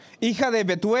hija de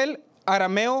Betuel,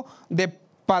 arameo de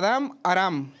Padam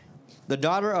Aram. The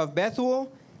daughter of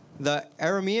Bethuel, the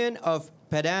Aramean of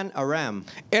Padan Aram.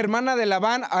 Hermana de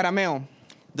Labán, arameo.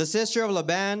 The sister of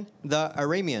Laban, the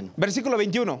Aramean. Versículo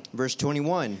 21. Verse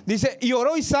 21. Dice, y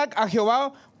oró Isaac a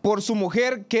Jehová por su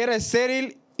mujer que era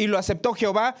estéril, y lo aceptó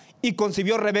Jehová, y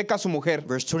concibió Rebeca su mujer.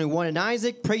 Verse 21. And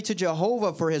Isaac prayed to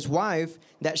Jehovah for his wife,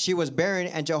 that she was barren,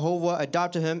 and Jehovah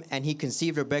adopted him, and he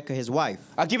conceived Rebekah his wife.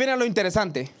 Aquí viene lo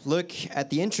interesante. Look at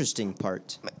the interesting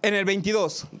part. En el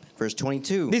 22. Verse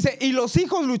 22. Dice, y los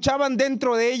hijos luchaban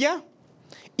dentro de ella,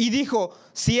 y dijo,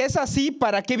 si es así,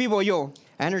 ¿para qué vivo yo?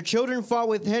 And her children fought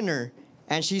within her,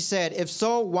 and she said, if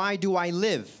so, why do I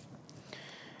live?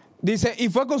 Dice, y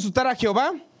fue a consultar a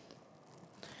Jehová,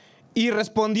 y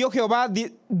respondió Jehová,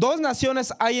 dos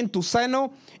naciones hay en tu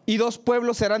seno, y dos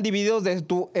pueblos serán divididos de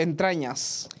tus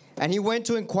entrañas. And he went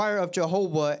to inquire of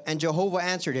Jehovah, and Jehovah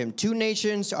answered him, 2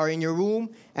 nations are in your womb,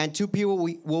 and 2 people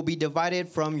will be divided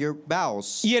from your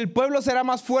bowels. Y el pueblo será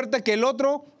más fuerte que el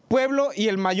otro pueblo, y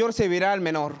el mayor servirá al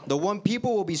menor. The one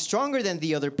people will be stronger than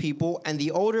the other people, and the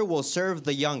older will serve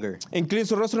the younger. Inclinen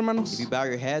su rostro, If hermanos. you bow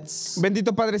your heads,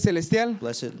 Bendito Padre Celestial,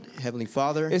 blessed Heavenly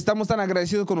Father, estamos tan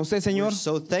agradecidos con usted, we're Señor,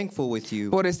 so thankful with you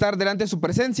por estar delante de su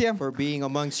presencia. for being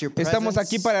amongst your Estamos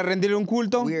presence. aquí para rendirle un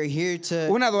culto, We are here to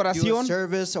una do a adoración,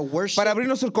 service, a worship, para abrir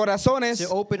nuestros corazones. to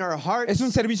open our hearts. Es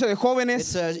un servicio de It's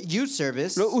jóvenes. a youth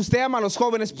service. Usted ama a los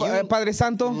jóvenes, You Padre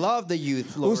Santo. Love the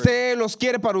youth, Lord. Usted los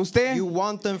quiere para usted. You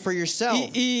want them for yourself.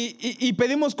 Y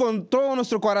pedimos con todo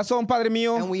nuestro corazón, Padre And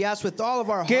mío, we ask with all of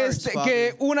our que, hearts, que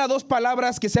Father, una o dos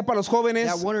palabras que sea para los jóvenes,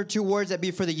 that 1 or 2 words that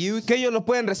be for the youth, que ellos lo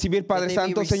pueden recibir, Padre that they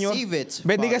may Santo, Señor. receive it,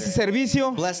 Bendiga Father. este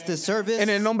servicio bless this service en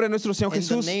el nombre de nuestro Señor in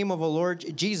the Jesús. name of our Lord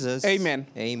Jesus. Amen.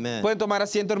 Amen. Pueden tomar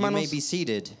asiento, You may hermanos. be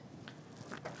seated.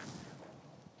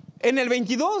 En el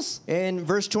 22, In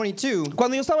verse 22,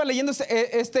 cuando yo estaba leyendo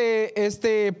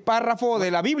este párrafo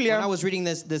de la when I Biblia, was reading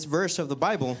this verse of the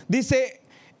Bible, dice,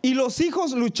 y los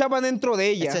hijos luchaban dentro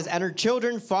de it ella. says, and her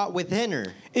children fought within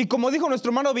her. Y como dijo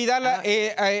nuestro hermano Vidal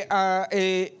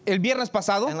el viernes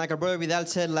pasado, And like our brother Vidal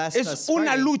said last es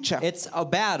una Friday, lucha. it's a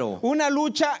battle. Una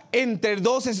lucha entre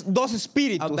dos A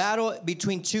espíritus, battle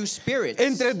between 2 spirits,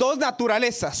 entre dos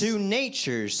naturalezas. 2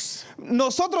 natures.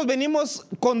 Nosotros venimos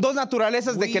con dos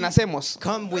naturalezas de We que nacemos.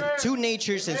 come with 2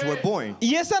 natures since we're born.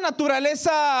 Y esa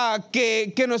naturaleza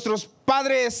que nuestros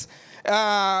padres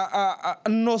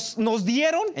nos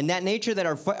dieron, And that nature that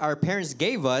our parents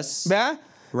gave us, ¿verdad?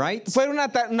 right? Fue una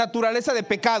naturaleza de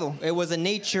pecado. It was a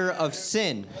nature of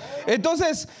sin.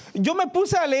 Entonces, yo me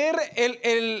puse a leer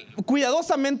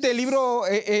cuidadosamente el libro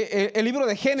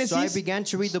de So I Génesis began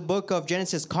to read the book of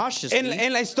Genesis cautiously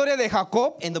en la historia de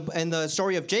Jacob. in the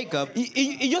story of Jacob,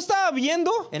 Y yo estaba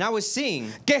viendo and I was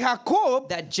seeing que Jacob,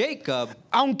 that Jacob,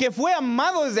 aunque fue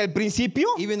amado desde el principio,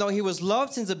 even though he was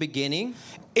loved since the beginning,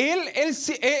 él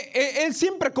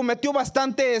siempre cometió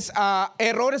bastantes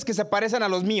errores que se parecen a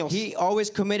los míos. he always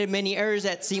committed many errors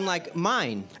that seemed like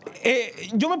mine.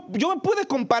 Yo me pude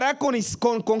comparar con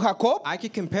Jacob I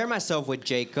could compare myself with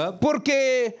Jacob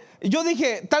porque yo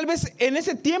dije, tal vez en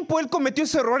ese tiempo él cometió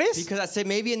esos errores, because I said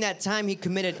maybe in that time he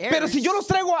committed errors. pero si yo los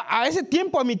traigo a ese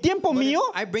tiempo, a mi tiempo But if mío,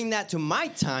 I bring that to my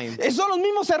time, son los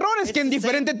mismos errores it's que en the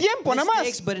same diferente tiempo, nada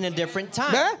mistakes, más. but in a different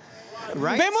time. ¿Verdad?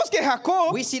 Right? Vemos que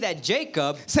Jacob We see that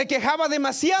Jacob se quejaba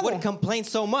demasiado. would complain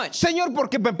so much. Señor, ¿por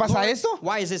qué me pasa Lord, esto?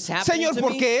 why is this happening Señor, to ¿por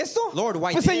me? qué esto? Lord,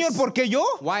 why Pues, this? Señor, ¿por qué yo?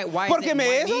 Why ¿Por qué is it- me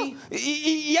why eso? me?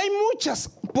 Y hay muchas,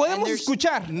 And podemos there's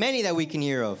escuchar, many that we can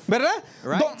hear of. ¿verdad?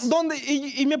 Right.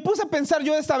 Y me puse a pensar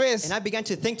yo esta vez, And I began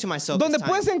to think to myself donde this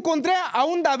puedes time, encontrar a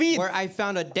un David, where I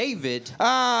found a David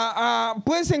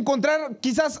puedes encontrar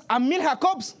quizás a 1000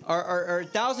 Jacobs. or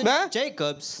 1,000 ¿verdad?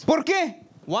 Jacobs. ¿Por qué?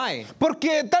 Why?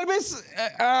 Porque tal vez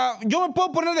yo me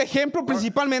puedo poner de ejemplo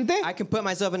principalmente. I can put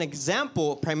myself an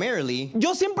example primarily.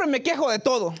 Yo siempre me quejo de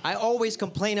todo, I always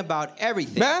complain about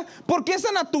everything. ¿verdad? Porque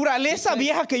esa naturaleza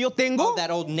vieja que yo tengo Of that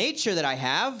old nature that I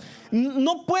have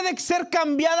no puede ser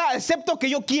cambiada excepto que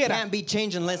yo quiera. can't be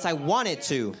changed unless I want it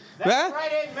to. ¿Verdad?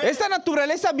 Esta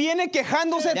naturaleza viene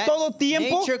quejándose That todo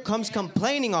tiempo nature comes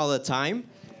complaining all the time.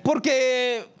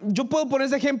 porque yo puedo poner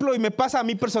ese ejemplo y me pasa a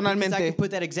mí Because I can personalmente. put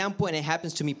that example and it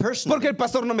happens to me Porque personally. el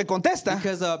pastor no me contesta.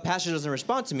 Because the pastor doesn't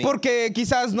respond to me. Porque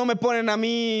quizás no me ponen a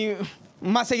mí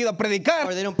más seguido a predicar.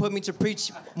 Or they don't put me to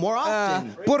preach more Ah,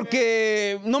 often.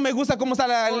 porque no me gusta cómo está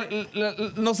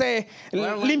no sé,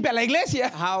 limpia la iglesia.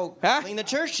 How ¿Ah? clean the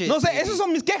church is. No sé, maybe. esas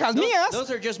son mis quejas mías.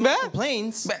 Those are just my ¿verdad?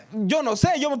 complaints. Yo no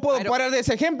sé, yo me puedo I don't- parar de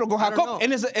ese ejemplo con I don't Jacob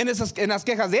know. en las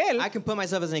quejas de él. I can put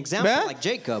myself as an example ¿verdad? like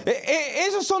Jacob.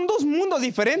 Esos son dos mundos Those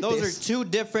are diferentes. two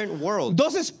different worlds,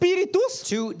 Dos espíritus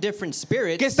two different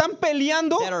spirits que están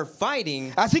peleando. that are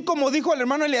fighting. Así como dijo el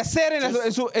hermano Eliezer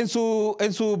en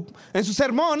su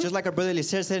sermón, Just like our brother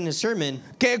Eliezer said in his sermon,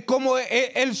 que como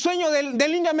el sueño del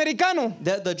niño americano,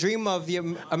 the dream of the ¿a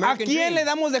American quién dream. le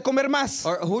damos de comer más?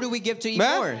 Or who do we give to eat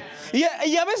 ¿verdad? more? Y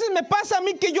a veces me pasa a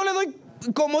mí que yo le doy,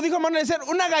 como dijo hermano Eliezer,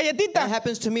 una That galletita.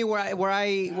 happens to me where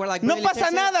like No Brother pasa Eliezer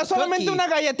said, nada, a solamente cookie. una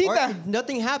galletita. Or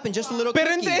nothing happened, just a little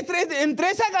Pero cookie. entre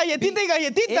esa galletita y In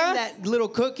galletita, that little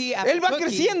cookie, after él va cookie,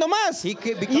 creciendo más. he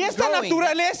Y becomes esta growing.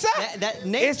 naturaleza, That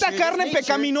nature, esta this carne nature,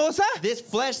 pecaminosa, this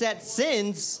flesh that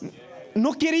sins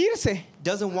no quiere irse.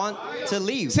 doesn't want to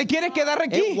leave. Se quiere quedar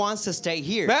It aquí. wants to stay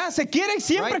here. ¿verdad? Se quiere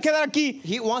siempre Right? quedar aquí.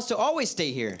 He wants to always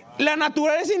stay here. La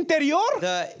naturaleza interior,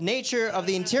 The nature of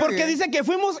the interior. porque dice que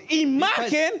fuimos because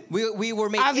imagen. we were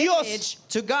made a Dios. image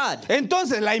to God.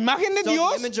 Entonces, la imagen de So the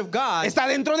Dios image of God está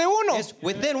dentro de uno. is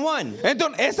within one.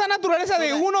 Entonces, esa naturaleza de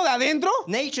that uno de adentro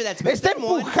Nature that's está within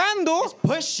one empujando is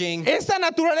pushing esta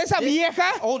naturaleza this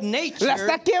vieja, old nature. la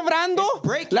está quebrando, is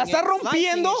breaking la está it, slicing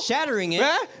rompiendo, it, shattering it.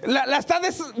 ¿verdad? La está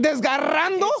desgarrando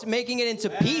It's making it into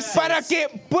pieces. para que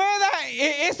pueda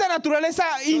esta naturaleza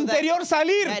interior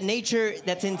salir. That nature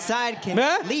that's inside can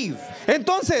 ¿verdad? leave.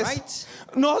 Entonces, Right?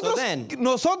 nosotros, So then,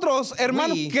 nosotros,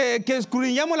 hermanos, we- que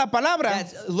escudriñamos la palabra,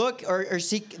 That look or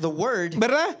seek the word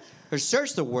 ¿verdad? or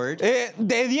search the word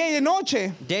De día y de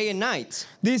noche. day and night.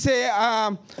 Dice,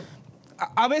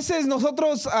 a veces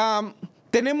nosotros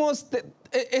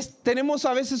tenemos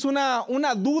a veces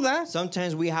una duda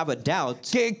Sometimes we have a doubt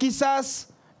que quizás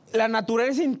la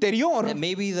naturaleza interior, that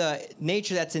maybe the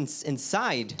nature that's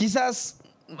inside quizás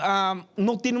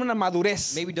no tiene una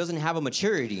madurez. maybe doesn't have a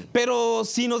maturity. Pero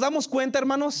si nos damos cuenta,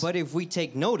 hermanos, But if we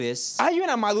take notice, hay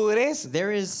una madurez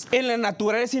there is en la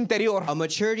naturaleza interior. a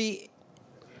maturity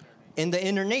in the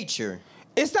inner nature.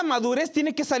 Esta madurez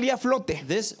tiene que salir a flote,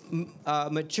 This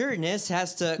matureness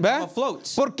has to come ¿verdad? afloat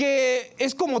Porque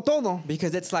es como todo.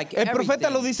 because it's like El profeta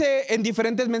lo everything. dice en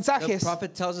diferentes The mensajes.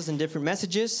 prophet tells us in different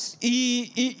messages,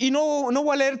 Y no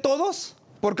voy a leer todos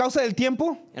por causa del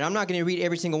tiempo. and I'm not going to read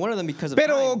every single one of them because of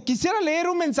Pero time. quisiera leer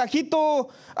un mensajito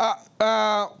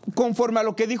conforme a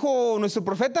lo que dijo nuestro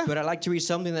profeta. But I'd like to read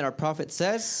something that our prophet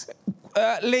says.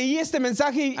 Leí este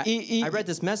mensaje I read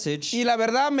this message, y la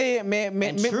verdad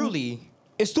and truly,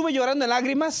 estuve llorando en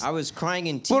lágrimas I was crying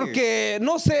in tears. porque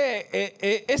no sé,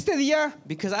 este día,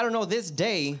 Because I don't know, this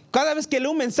day, cada vez que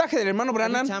leo un mensaje del hermano every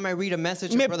Branham, time I read a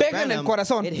message me of Brother pega en el Branham,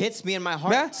 corazón. it hits me in my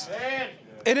 ¿verdad? heart.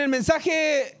 En el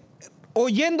mensaje,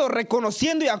 oyendo,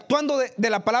 reconociendo y actuando de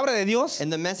la palabra de Dios,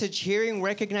 And the message, hearing,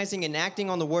 recognizing, and acting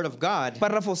on the word of God,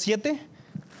 párrafo 7,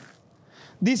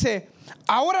 dice,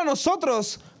 ahora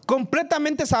nosotros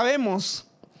completamente sabemos,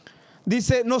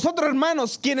 dice, nosotros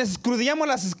hermanos, quienes escudriñamos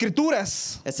las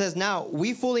escrituras, it says, now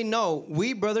we fully know,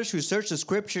 we brothers who search the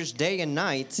scriptures day and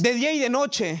night, de día y de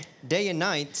noche,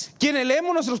 quienes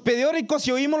leemos nuestros periódicos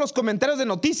y oímos los comentarios de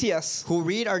noticias, who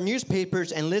read our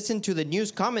newspapers and listen to the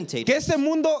news commentators, que este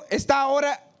mundo está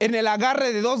ahora en el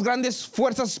agarre de dos grandes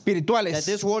fuerzas that espirituales.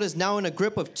 this world is now in a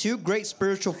grip of two great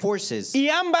spiritual forces, Y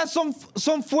ambas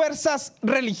son fuerzas and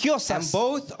religiosas.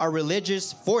 both are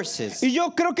religious forces. Y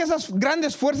yo creo que esas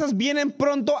grandes fuerzas vienen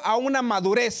pronto a una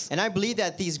madurez. And I believe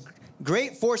that these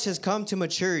great forces come to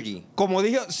maturity. Como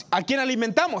dije, ¿a quién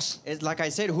alimentamos? It's like I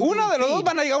said, who Uno we de los dos feed,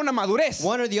 van a llegar a una madurez.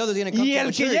 one or the other is going to come Y to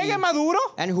el que maturity. llegue maduro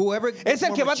And whoever es el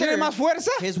more que va a tener mature, más fuerza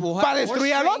his will have para more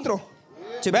destruir al strength otro.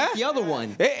 to ¿Verdad? beat the other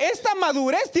one. Esta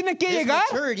madurez tiene que This llegar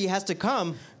maturity has to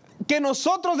come, que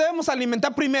nosotros debemos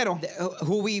alimentar primero.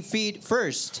 who we feed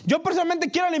first. Yo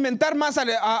personalmente quiero alimentar más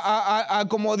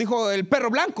como dijo el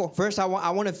perro blanco. First, I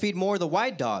want to feed more the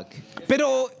white dog.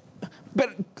 Pero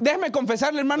déjame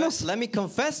confesarle, hermanos, Let me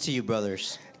confess to you,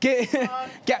 brothers, que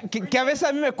a veces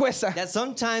a mí me cuesta. that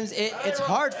sometimes it's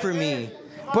hard for me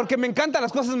Porque me encantan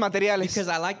las cosas materiales. because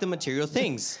I like the material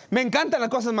things. Me encantan las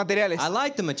cosas materiales. I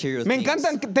like the material Me things.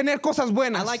 encantan tener cosas I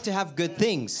buenas. like to have good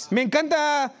things. Me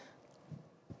encanta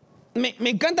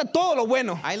todo lo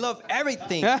bueno. I love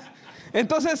everything. ¿Ah?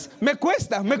 Entonces, me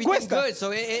cuesta. Everything good, so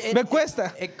Me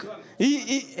cuesta.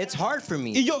 it's hard for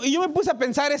me. Y yo me puse a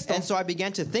pensar esto. And so I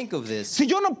began to think of this. Si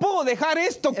yo no puedo dejar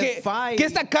esto, que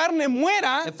esta carne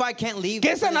muera, If I can't leave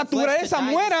que esa this flesh to naturaleza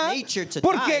die, muera, this nature to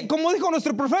porque die, como dijo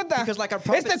nuestro profeta, because like our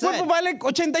prophet este cuerpo said, vale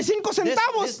 85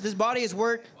 centavos. this body is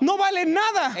worth No vale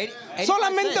nada, 85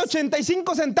 solamente cents.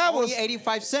 85 centavos. only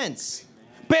 85 cents.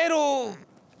 Pero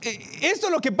esto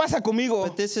es lo que pasa conmigo.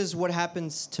 But this is what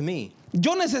happens to me.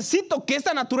 Yo necesito que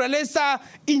esta naturaleza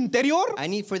interior I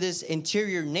need for this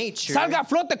interior nature salga a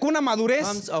flote con una madurez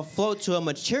comes afloat to a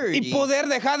maturity y poder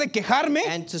dejar de quejarme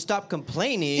and to stop y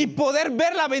complaining poder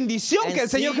ver la bendición and que el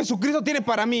Señor see Jesucristo tiene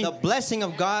para mí. the blessing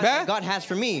of God ¿Ve? that God has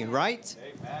for me, right?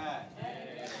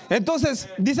 Entonces,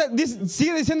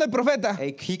 sigue diciendo el profeta,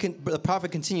 The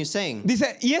prophet continues saying,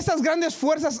 dice, y estas grandes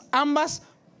fuerzas ambas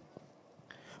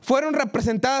fueron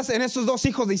representadas en estos dos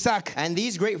hijos de Isaac. and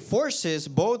these great forces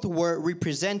both were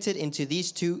represented into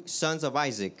these two sons of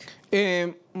Isaac.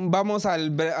 Vamos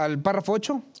al párrafo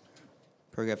 8.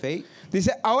 Paragraph 8. Dice,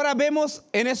 ahora vemos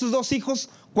en esos dos hijos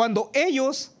cuando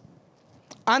ellos,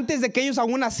 antes de que ellos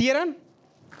aún nacieran,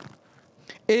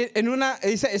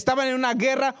 estaban en una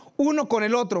guerra uno con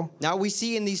el otro. Now we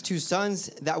see in these two sons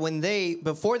that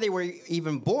before they were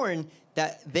even born,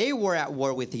 that they were at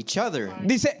war with each other.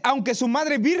 Dice, aunque su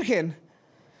madre virgen,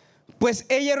 pues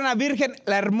ella era una virgen,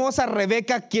 la hermosa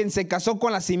Rebeca, quien se casó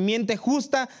con la simiente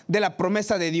justa de la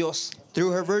promesa de Dios.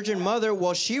 Through her virgin mother,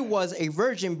 well, she was a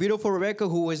virgin, beautiful Rebecca,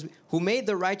 who made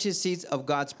the righteous seeds of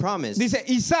God's promise. Dice,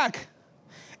 Isaac,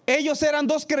 ellos eran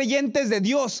dos creyentes de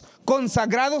Dios,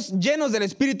 consagrados, llenos del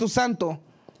Espíritu Santo,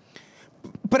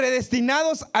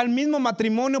 predestinados al mismo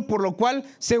matrimonio, por lo cual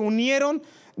se unieron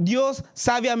Dios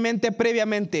sabiamente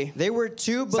previamente. They were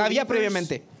two Sabía believers.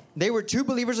 previamente. They were two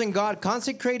believers in God,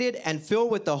 consecrated and filled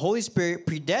with the Holy Spirit,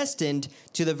 predestined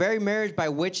to the very marriage by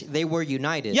which they were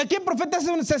united. Y aquí el profeta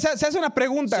se hace una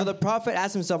pregunta. So the prophet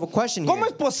asked himself a question ¿Cómo here.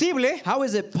 es posible How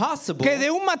is it possible que de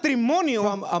un matrimonio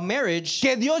from a marriage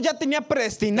que Dios ya tenía that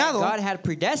predestinado God had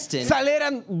predestined,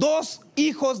 salieran dos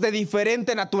hijos de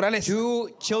diferente naturaleza? two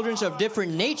children of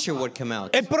different nature would come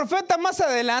out? El profeta más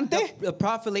adelante, The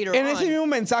prophet later en ese on, mismo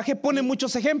mensaje, pone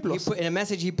muchos ejemplos. in a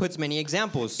message, he puts many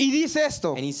examples. Y dice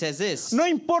esto, And he says this: no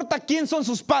importa quién son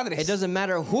sus it padres, doesn't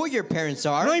matter who your parents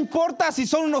are. no importa si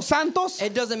son unos santos,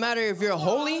 It doesn't matter if you're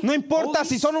holy, no importa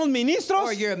si son unos ministros,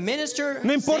 or you're a minister,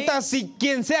 no importa saint, si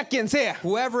quien sea.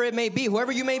 whoever it may be,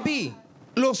 whoever you may be.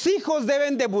 Los hijos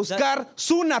deben de buscar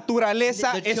su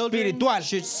naturaleza The children espiritual.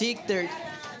 should seek their.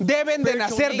 Deben de spiritual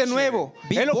nacer de nature. nuevo.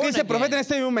 Be Es lo que born dice el profeta again. en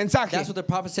este mismo mensaje. That's what the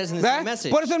prophet says in this ¿Verdad?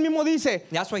 message. Por eso él mismo dice,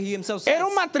 That's why he himself says. era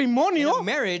un matrimonio In a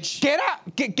marriage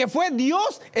que fue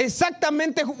Dios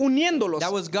exactamente uniéndolos,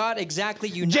 that was God exactly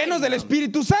uniting llenos del them,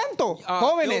 Espíritu Santo, filled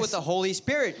jóvenes. with the Holy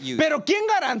Spirit. Pero ¿quién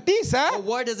garantiza But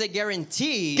what does it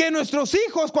guarantee que nuestros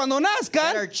hijos cuando that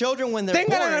our nazcan children, when they're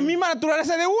tengan la born, misma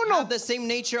naturaleza de uno? have the same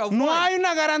nature of No one? hay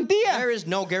una garantía. There is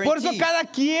no Por eso guarantee. cada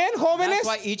quien, jóvenes, That's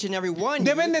why each and every one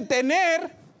deben de tener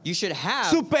you should have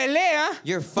su pelea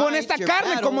your con fight, esta your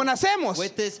carne battle como nacemos,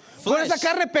 with this con flesh, esta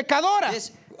carne pecadora.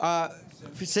 this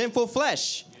sinful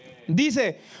flesh.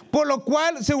 Dice, por lo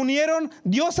cual se unieron,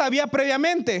 Dios sabía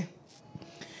previamente.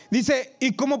 Dice,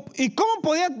 ¿y cómo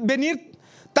podía venir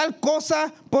tal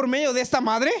cosa por medio de esta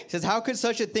madre? It says, how could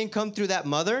such a thing come through that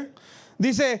mother,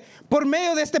 Dice, por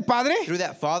medio de este padre. through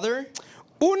that father?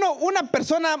 Una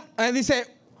persona, dice,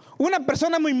 una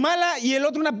persona muy mala y el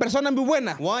otro una persona muy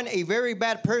buena. One, a very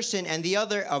bad person, and the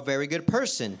other, a very good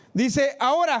person. Dice,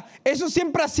 ahora, eso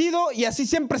siempre ha sido y así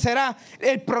siempre será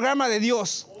el programa de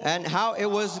Dios. And how it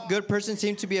was good person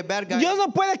seemed to be a bad guy. Dios no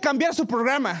puede cambiar su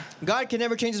programa, God can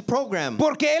never change his program.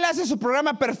 porque Él hace su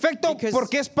programa perfecto Because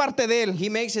porque es parte de Él. He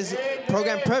makes his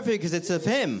program perfect because it's of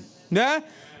him. ¿Ya?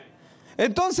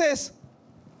 Entonces,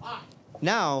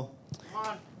 Now,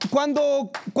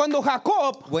 cuando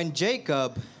Jacob when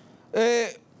Jacob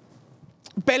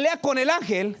pelea con el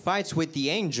ángel, fights with the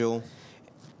angel,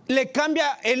 le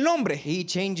cambia el nombre. he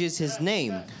changes his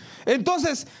name.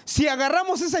 Entonces, si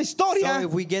agarramos esa So historia,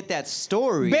 if we get that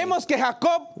story, vemos que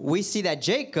Jacob we see that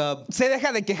Jacob se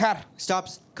deja de quejar.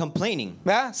 stops complaining.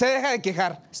 ¿Verdad? Se deja de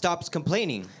quejar. Stops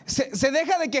complaining. Se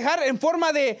deja de quejar en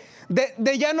forma de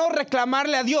ya no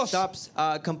reclamarle a Dios. Stops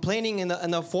complaining in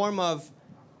the form of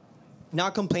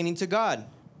not complaining to God.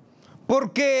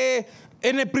 Porque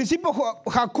en el principio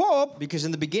Jacob, Because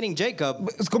in the beginning, Jacob,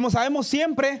 como sabemos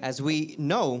siempre, as we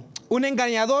know, un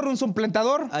engañador, un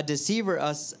suplantador, a deceiver,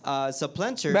 a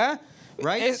supplanter, ¿verdad?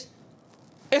 right?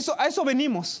 A eso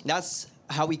venimos. That's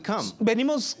how we come.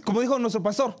 Venimos, como dijo nuestro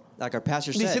pastor, Like our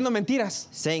pastor said, diciendo mentiras,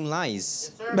 saying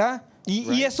lies. ¿verdad? Y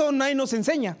right? eso nadie nos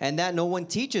enseña. And that no one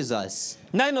teaches us.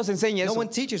 Nadie nos enseña No eso. one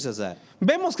teaches us that.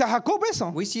 Vemos que a Jacob eso.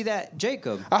 We see that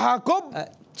Jacob, A Jacob,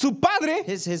 su padre,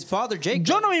 his father Jacob,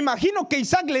 yo no me imagino que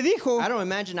Isaac le dijo, I don't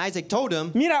imagine Isaac told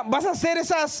him, mira, vas a hacer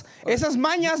esas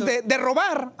mañas de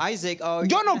robar. Isaac,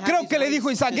 Yo no creo que le dijo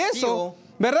Isaac eso,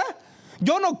 ¿verdad?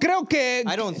 Yo no creo que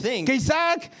I don't think que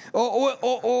Isaac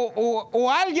o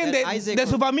alguien de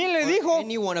su familia le dijo,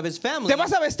 anyone of his family, te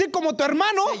vas a vestir como tu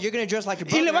hermano say, you're going to dress like your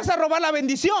y le brother, vas a robar la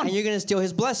bendición. and you're going to steal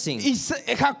his blessing. Y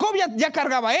Jacob ya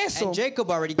cargaba eso. And Jacob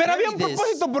already Pero había carried un this.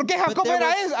 propósito por qué But Jacob there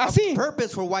era was así. a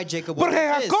purpose for why Jacob Porque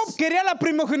was Jacob this. quería la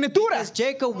primogenitura. Because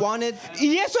Jacob wanted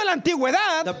Y eso en la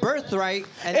antigüedad the birthright,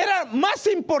 and, era más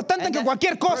importante and que that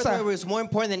cualquier cosa. birthright was more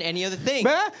important than any other thing.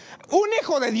 ¿Verdad? Un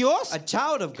hijo de Dios A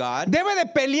child of God debe de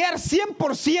pelear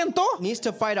 100%. needs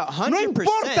to fight 100%. No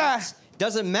importa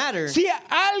Doesn't matter. Si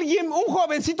alguien, un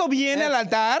jovencito viene al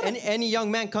altar Any young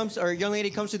man comes or young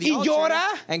lady comes to the y altar llora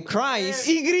and cries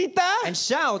y grita and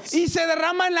shouts y se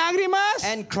derraman lágrimas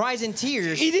and cries in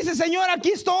tears y dice, Señor,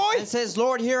 aquí estoy, and says,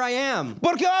 Lord, here I am.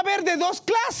 porque va a haber de dos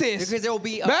clases. Because there will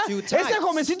be ¿verdad? up to types. Este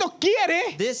jovencito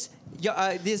quiere This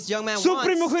young man su wants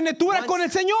primogenitura con el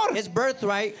Señor. his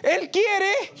birthright. Él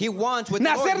quiere He wants with the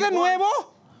Lord. nacer He de nuevo,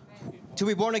 wants to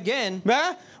be born again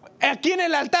 ¿verdad? Aquí en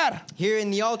el altar. here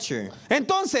in the altar.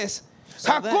 Entonces,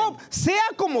 So Jacob, sea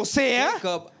como sea,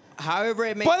 Jacob, however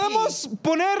it may podemos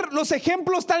poner los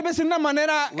ejemplos tal vez en una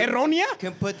manera be, errónea, we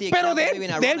can put the pero example maybe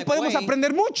in an de él ironic podemos way,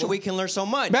 aprender mucho. but we can learn so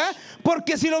much. ¿verdad?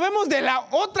 Porque si lo vemos de la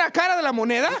otra cara de la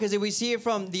moneda, Because if we see it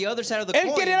from the other side of the él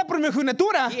coin, quería la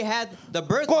primogenitura, he had the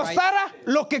birthright, costara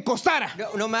lo que costara.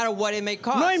 no matter what it may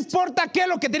cost. No importa qué es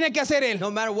lo que tenía que hacer él.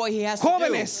 No matter what he has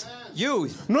Jóvenes, to do.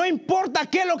 Youth. no importa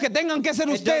qué es lo que tengan que hacer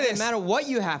It doesn't ustedes. matter what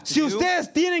you have to Si do.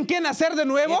 ustedes tienen que nacer de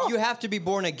nuevo, If you have to be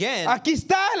born again, aquí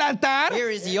está el altar. here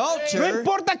is the No altar.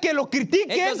 importa que lo It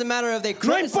critiquen, doesn't matter if they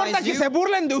no importa criticize que you se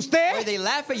burlen de or usted, they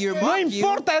laugh at you or no mock you.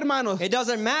 importa, hermanos, It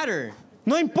doesn't matter.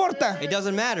 no importa. It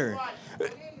doesn't matter.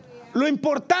 Lo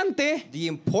importante The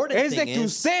important es de thing que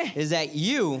is usted that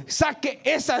you, saque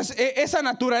esa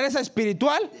naturaleza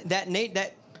espiritual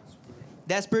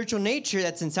that spiritual nature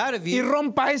that's inside of y you,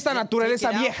 rompa esa take it naturaleza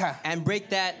out vieja. and break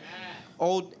that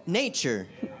old nature.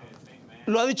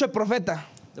 Lo ha dicho el profeta.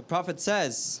 The prophet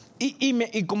says,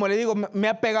 Y como le digo, me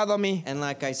ha pegado a mí. and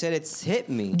like I said, it's hit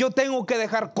me. Yo tengo que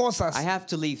dejar cosas I have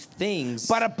to leave things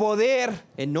para poder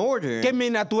in order que mi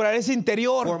naturaleza for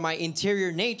interior my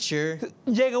interior nature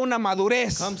llegue a una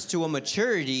madurez. comes to a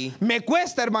maturity. Me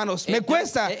cuesta, hermanos, me It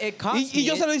cuesta. does- it costs Y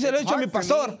yo me. se lo he dicho a It's mi hard for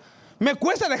pastor. me. Me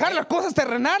cuesta dejar las cosas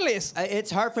terrenales.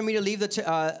 It's hard for me to leave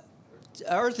the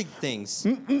earthly things.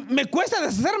 Me cuesta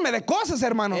deshacerme de cosas,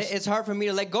 hermanos. It's hard for me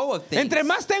to let go of things. Entre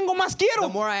más tengo, más The quiero.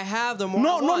 more I have, the more I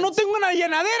No want. tengo una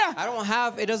llenadera. I don't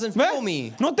have, it doesn't ¿Ve? fill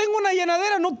me. No tengo una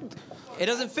llenadera. No, It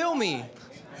doesn't fill me.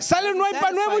 sale un Doesn't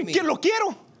iPad nuevo satisfy y me. que lo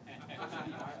quiero.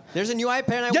 There's a new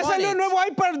iPad and I Ya want salió it. el nuevo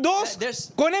iPad 2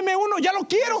 There's- con M1. Ya lo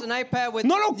quiero. There's an iPad with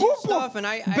No lo new ocupo, stuff and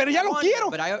I pero ya lo want it, quiero.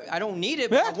 but I don't need it,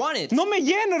 ¿Ve? but I want it. No me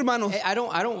lleno, hermanos. I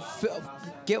don't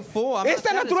get full. I'm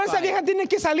Esta not naturaleza satisfied. vieja tiene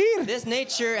que salir. This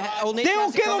nature, old nature Tengo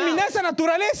has to que come dominar out. esa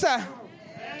naturaleza.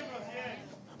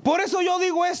 Por eso yo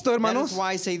digo esto, That hermanos. is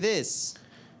why I say this.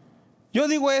 Yo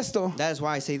digo esto. That is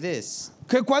why I say this.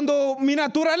 Que cuando mi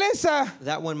naturaleza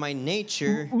That when my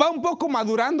nature va un poco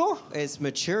madurando, is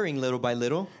maturing little by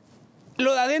little,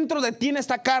 lo de adentro de ti en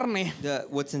esta carne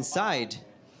what's inside,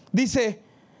 dice,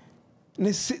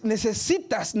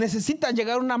 necesitas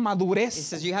llegar a una it madurez.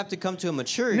 says you have to come to a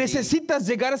maturity, Necesitas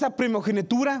llegar a esa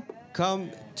primogenitura.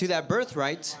 come to that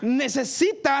birthright.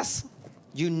 Necesitas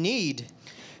You need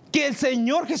que el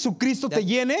Señor Jesucristo te that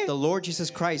llene. the Lord Jesus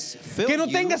Christ fill Que no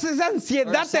you, tengas esa or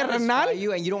ansiedad satisfy terrenal.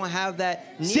 you, and you don't have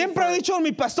that need Siempre for ha dicho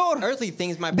mi pastor, earthly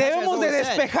things. My pastor has debemos de always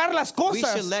said, despejar las we should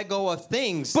cosas. let go of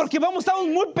things Porque estamos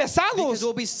muy because pesados.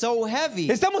 we'll be so heavy.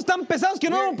 Estamos tan pesados que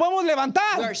no We're- nos podemos We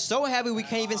levantar. are so heavy we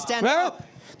can't even stand ¿verdad? up.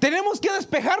 Tenemos que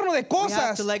despejarnos de We have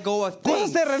cosas. to let go of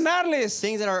Cosas things, terrenales.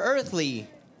 things that are earthly,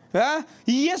 ¿verdad?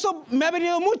 Y eso me ha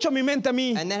venido mucho a mi mente a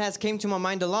mí. and that has came to my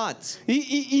mind a lot,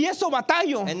 Y eso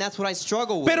batallo. and that's what I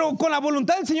struggle with. Pero con la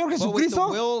voluntad del Señor But with the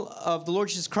Jesucristo, will of the Lord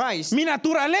Jesus Christ, mi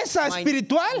naturaleza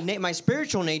espiritual, my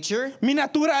spiritual nature, mi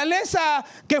naturaleza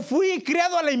que fui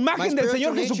creado a la my imagen del spiritual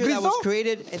Señor nature that Jesucristo, was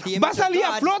created at the va a image of salir a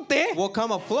God flote. will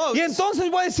come afloat. Y entonces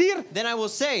voy a decir, Then I will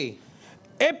say,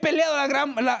 he peleado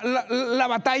la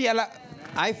batalla.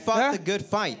 I fought ¿Eh? the good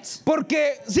fight.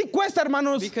 Porque sí cuesta,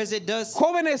 hermanos. Because it does,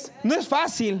 Jóvenes, no es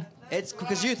fácil, it's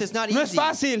because youth, it's not no easy. es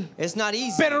fácil, It's not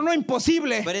easy, pero no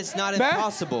imposible. but it's not ¿verdad?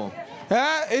 impossible.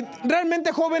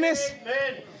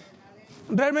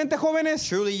 Realmente jóvenes,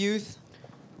 Truly, youth,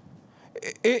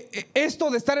 Esto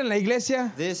de estar en la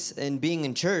iglesia This and being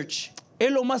in church es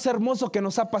lo más hermoso que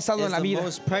nos ha pasado is en la the vida.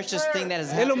 most precious thing that has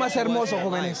Es lo happened más to us hermoso, in life.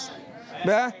 jóvenes.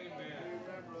 ¿Verdad?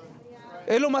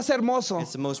 Es lo más hermoso.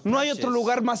 It's the most No hay otro precious.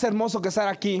 lugar más hermoso que estar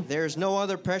aquí. There is no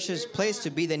other precious place to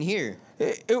be than here.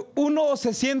 Uno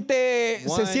se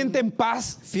siente en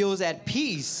paz, Feels at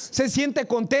peace. se siente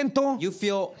contento, You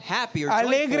feel happy or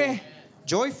alegre,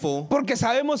 joyful porque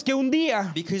sabemos que un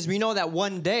día, because we know that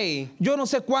one day, yo no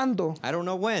sé cuándo, I don't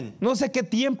know when, no sé qué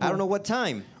tiempo, I don't know what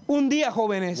time, un día,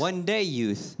 jóvenes, one day,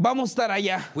 youth, vamos a estar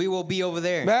allá, we will be over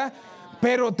there. ¿verdad?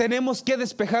 Pero tenemos que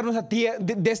despejarnos a ti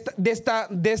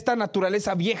de esta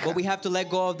naturaleza vieja. But we have to let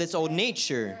go of this old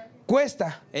nature.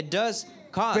 Cuesta, It does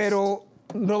cost. pero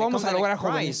lo It vamos comes a at a lograr,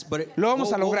 price, jóvenes. but Lo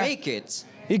vamos a we'll lograr. make it.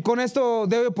 Y con esto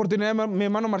doy oportunidad a mi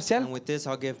hermano And Marcial. with this,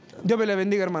 I'll give Dios me le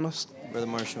bendiga, hermanos. Brother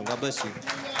Marshall. God bless you.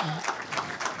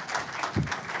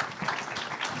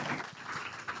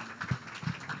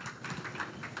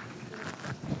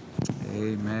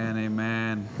 Amen,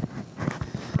 amen.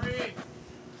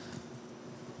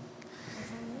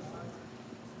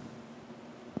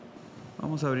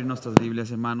 Vamos a abrir nuestras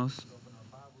Biblias, hermanos,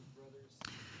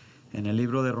 en el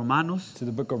libro de Romanos, To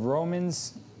the book of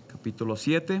Romans, capítulo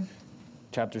 7,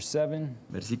 chapter 7,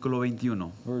 versículo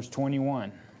 21. verse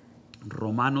 21.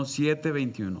 Romanos 7,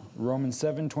 21. Romans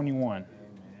 7:21.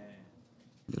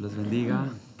 Dios les bendiga.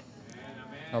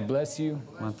 God bless you.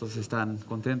 ¿Cuántos están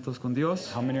contentos con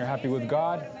Dios? How many are happy with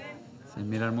God? Se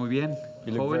miran muy bien.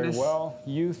 You look very Jóvenes, well.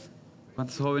 Youth.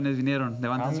 ¿cuántos jóvenes vinieron? How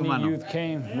Levanten su many mano. youth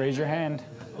came? Raise your hand.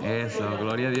 Eso,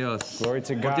 gloria a Dios. Glory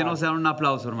to ¿Por qué no God. se dan un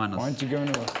aplauso, Why hermanos? don't you give them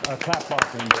a clap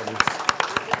offering, brothers?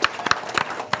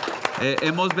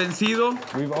 Hemos vencido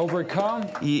We've overcome,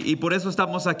 y por eso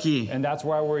estamos aquí. and that's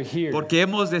why we're here. Porque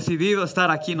hemos decidido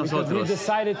estar aquí Because we've nosotros.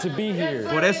 decided to be here.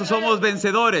 Por eso somos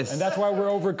vencedores. And that's why we're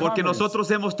overcomers. Porque nosotros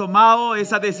hemos tomado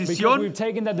esa Because decisión. we've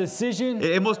taken that decision.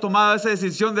 Hemos tomado esa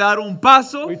decisión de dar un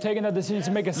paso We've taken that decision to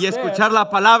make a y step escuchar la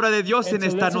palabra de Dios and en to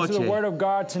esta listen to the word noche. of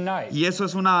God tonight. Y eso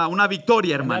es una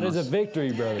victoria, And that is a hermanos.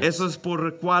 victory, brothers. Eso es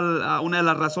por una de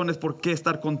las razones por qué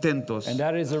estar contentos. And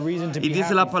that is a reason to be Y dice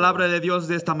happy la for. palabra de Dios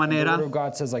de esta The manera. word of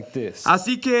God says like this.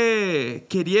 Así que,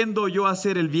 queriendo yo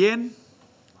hacer el bien,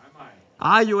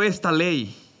 hallo esta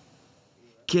ley,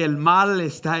 que el mal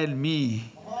está en mí.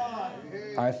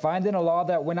 I find in a law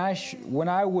that when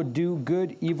I would do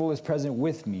good, evil is present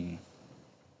with me.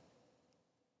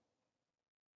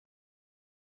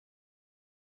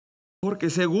 Porque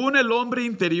según el hombre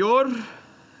interior,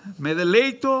 me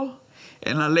deleito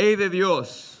en la ley de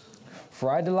Dios.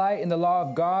 For I delight in the law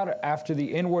of God after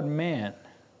the inward man.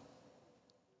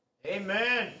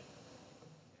 Amen.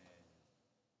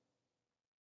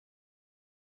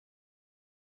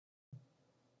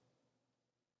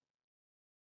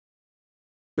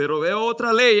 Pero veo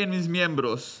otra ley en mis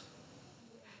miembros,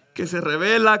 que se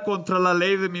revela contra la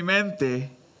ley de mi mente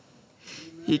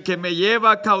y que me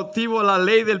lleva cautivo a la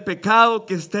ley del pecado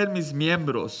que está en mis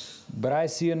miembros. But I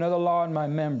see another law in my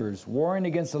members, warring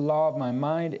against the law of my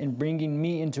mind and bringing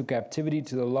me into captivity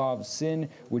to the law of sin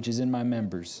which is in my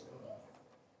members.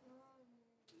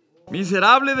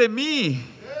 Miserable de mí,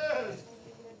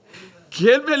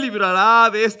 ¿quién me librará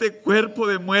de este cuerpo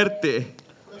de muerte?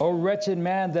 O wretched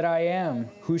man that I am,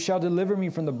 who shall deliver me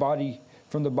from the body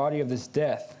of this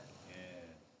death?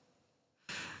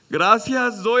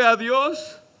 Gracias doy a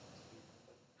Dios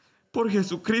por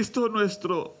Jesucristo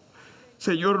nuestro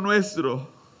Señor nuestro.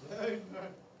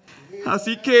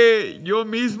 Así que yo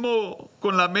mismo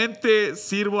con la mente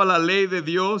sirvo a la ley de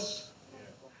Dios,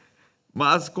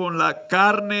 mas con la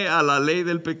carne a la ley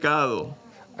del pecado.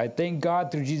 I thank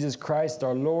God through Jesus Christ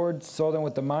our Lord, so then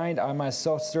with the mind I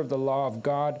myself serve the law of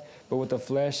God, but with the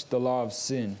flesh the law of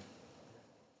sin.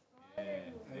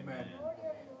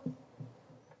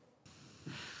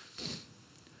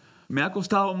 Me ha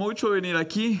costado mucho venir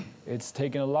aquí. It's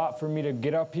taken a lot for me to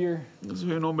get up here.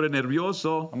 Soy un hombre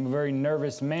nervioso, I'm a very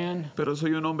nervous man, pero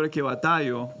soy un hombre que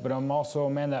batallo. but I'm also a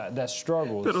man that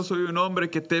struggles. Pero soy un hombre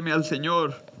que teme al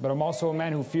Señor But I'm also a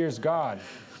man who fears God,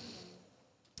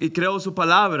 y creo su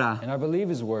palabra. and I believe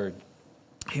His word.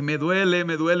 Y me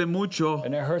duele mucho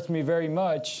And it hurts me very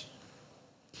much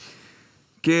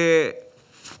que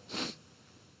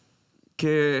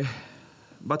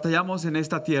batallamos en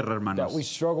esta tierra, that hermanos. we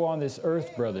struggle on this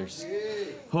earth, brothers.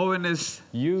 Jóvenes,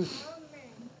 Youth,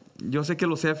 yo sé que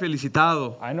los he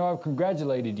felicitado, I know I've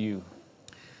congratulated you,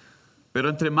 pero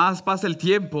entre más pasa el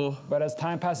tiempo, but as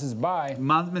time passes by,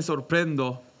 más me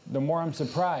sorprendo the more I'm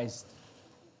surprised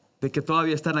de que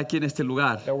todavía están aquí en este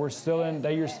lugar.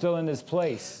 that you're still in this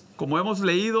place. Como hemos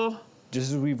leído,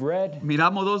 Just as we've read,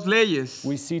 miramos dos leyes.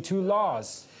 we see two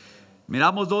laws.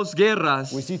 Miramos dos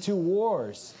guerras, We see two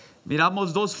wars,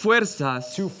 miramos dos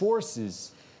fuerzas two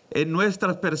forces en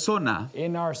nuestra persona.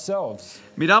 in ourselves.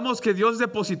 Miramos que Dios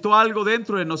depositó algo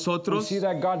dentro de We nosotros. see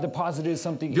that God deposited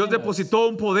something Dios in us. depositó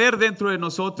un poder dentro de That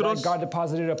nosotros. God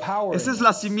deposited a power. Esa in es la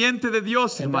us. simiente de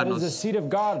Dios, And that is the hermanos. seed of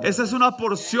God. Esa es una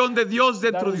porción de Dios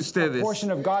That dentro de is a ustedes. portion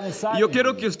of God inside Y yo of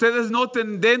quiero you. que ustedes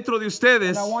noten dentro de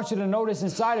ustedes And I want you to notice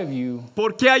inside of you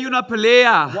por qué hay una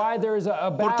pelea. why there is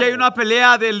a Por qué hay battle. una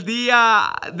pelea del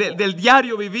día, del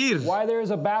diario vivir. Why there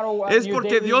is a battle Es in your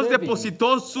porque daily Dios living.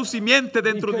 depositó su simiente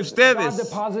dentro de Because God ustedes.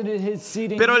 deposited his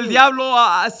seed in Pero el you. diablo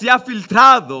se ha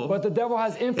filtrado. But the devil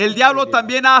has El infiltrated. diablo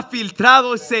también ha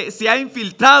filtrado, se ha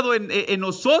infiltrado en The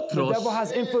nosotros, devil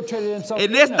has infiltrated himself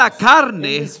en in esta us,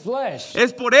 carne. in this flesh.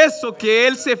 Es por eso que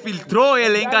él se filtró,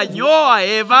 él That is engañó why a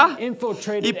Eva he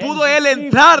infiltrated y and pudo él deceived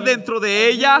entrar Eve, dentro de and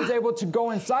he ella. was able to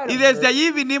go inside Y of desde her.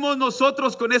 allí vinimos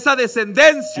nosotros con esa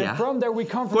descendencia, And from there we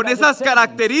come from con that esas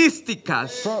descendant,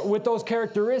 características with those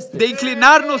characteristics, de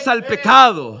inclinarnos al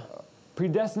pecado,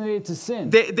 predestinated to sin,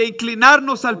 de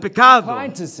inclinarnos al pecado.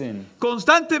 inclined to sin.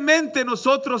 Constantemente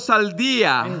nosotros al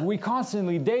día And we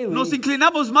constantly, daily, nos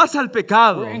inclinamos más al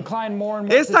pecado. we're inclined more and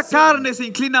more Esta to sin. carne se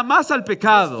inclina más al This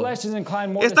pecado. flesh is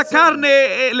inclined more Esta to sin.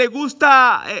 carne le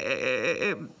gusta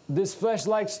This flesh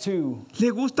likes to,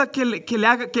 que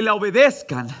le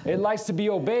obedezcan. it likes to be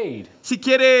obeyed. Si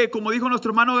quiere, como dijo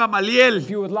nuestro hermano Gamaliel, If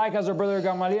you would like, as our brother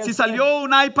Gamaliel si said, salió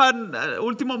un iPad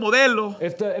último modelo,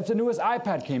 if the newest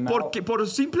iPad came out, porque por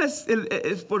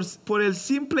el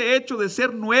simple hecho de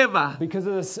ser nueva, because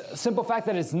of the simple fact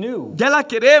that it's new, ya la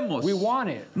queremos. we want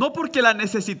it. No porque la Not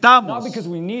necesitamos, because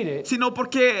we need it, sino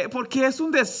porque es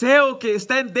un deseo que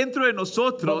está dentro de but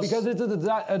nosotros because it's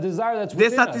a desire that's de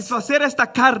within us satisfacer esta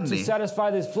to carne.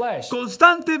 satisfy this flesh.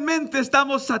 Constantemente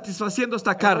estamos satisfaciendo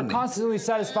esta We're carne. constantly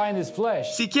satisfying this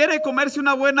flesh. Si quiere comerse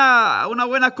una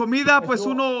buena comida, pues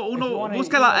uno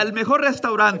busca el mejor If you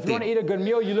restaurante. want to eat a good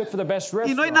meal, you look for the best Y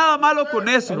no hay restaurant. nada malo con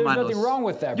eso, And there's hermanos. nothing wrong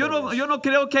with that, brothers. Yo no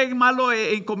creo que hay malo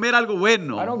en comer algo I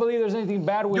bueno. don't believe there's anything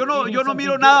bad with Yo no eating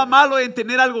miro something nada good. malo en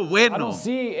tener algo I bueno. don't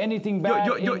see anything bad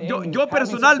Yo in yo having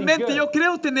personalmente something yo good.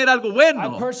 creo tener algo I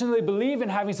bueno. personally believe in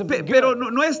having something good. Pero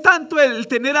no es tanto el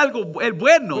tener algo el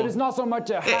bueno. But it's not so much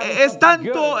a having Es something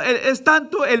tanto good. es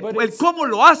tanto el But it's- cómo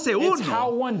lo hace It's how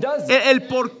uno. one does it. El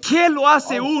por qué lo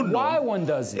hace Or uno. why one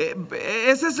does it.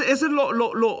 Ese es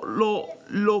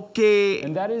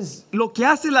lo que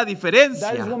hace la That is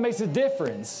diferencia. what makes a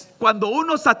difference. Cuando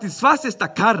uno satisface esta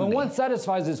When carne, one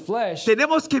satisfies his flesh,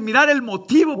 tenemos que mirar el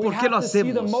motivo we por qué have lo to see the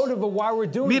hacemos. motive of why we're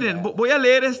doing Miren, that. voy a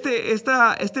leer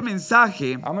este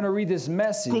mensaje, I'm going to read this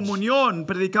message. Comunión,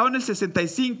 predicado en el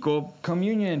 65,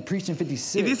 Communion preached in y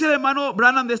 56. dice el hermano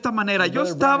Branham de esta manera: yo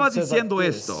Brother estaba Branham says diciendo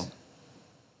like this. esto,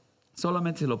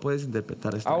 solamente si lo puedes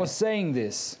interpretar esta I was vez. saying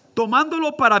this,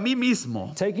 Tomándolo para mí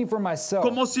mismo, taking for myself,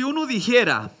 como si uno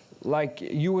dijera: like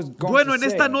you was going bueno, to en say,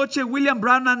 esta noche William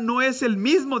Branham no es el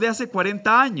mismo de hace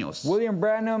 40 años. William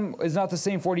Branham is not the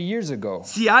same 40 years ago.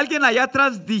 Si alguien allá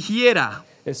atrás dijera: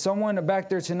 If someone back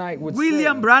there tonight would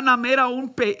William say, Branham era un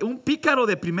pícaro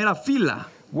de primera fila.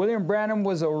 William Branham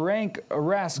was a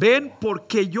rascal. Ven,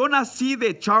 porque yo nací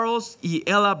de Charles y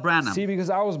Ella Branham. See, because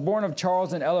I was born of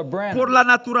Charles and Ella Branham. Por la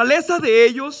naturaleza de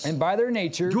ellos, And by their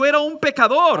nature, yo era un I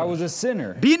pecador. was a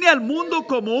sinner. Vine al mundo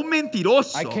como un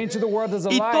mentiroso. I came to the world as a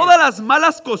Y liar. todas las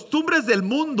malas costumbres del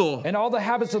mundo And all the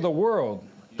habits of the world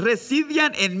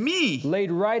residían en mí. laid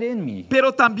right in me.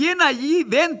 Pero también allí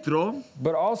dentro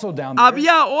But also down there,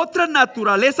 había otra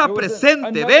naturaleza there was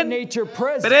presente. another Ven, nature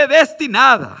present,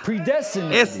 predestinada.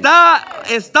 predestinated.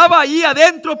 Estaba ahí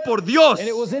adentro por Dios. And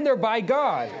it was in there by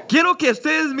God. Quiero que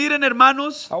ustedes miren,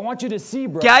 hermanos, I want you to see,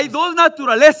 que hay brothers, dos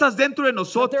naturalezas dentro de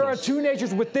that there are nosotros. two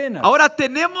natures within us. Ahora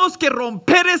tenemos que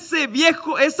romper esa Now vieja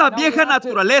we have to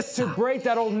naturaleza break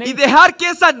that old y nature, dejar que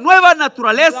esa nueva allow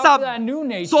naturaleza that new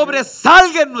nature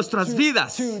sobresalga en nuestras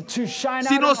vidas. to shine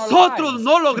Si out in our nosotros lives.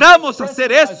 no logramos To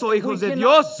hacer express eso, us. hijos We de cannot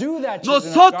Dios, do that, children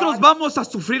of nosotros God. vamos a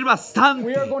sufrir We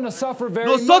bastante. are going to suffer very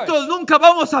Nosotros much. nunca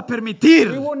vamos a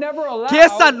permitir We will never allow que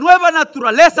esa nueva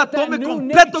naturaleza that tome new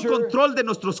completo nature control de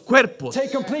nuestros cuerpos.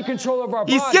 take complete control of our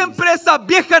Y bodies. siempre esa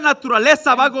vieja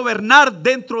naturaleza va a gobernar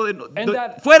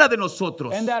fuera de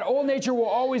nosotros. And that old nature will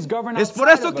always govern Es por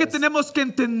outside eso of que us. tenemos que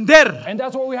entender And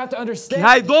that's what we have to que understand.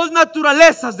 hay dos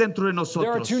naturalezas dentro de There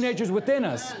are nosotros. two natures within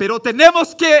us. Pero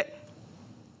tenemos que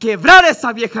quebrar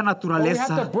esa vieja naturaleza But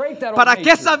we have to break that old para que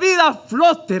nature. esa vida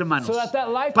flote, hermanos. So that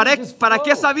life Para can just que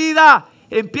flow. esa vida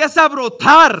empieza a so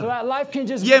brotar that life can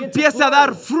just y begin to empiece a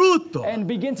dar flourish fruto. and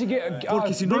begin to get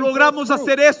Porque si no bring forth logramos fruit.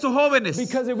 hacer eso, jóvenes,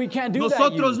 Because if we can't do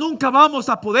nosotros that, nunca vamos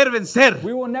a poder vencer.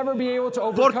 we will never be able to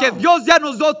Porque overcome. Dios ya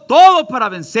nos dio todo para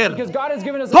vencer. Because God has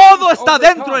given us Todo everything to está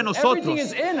dentro de overcome. nosotros. Everything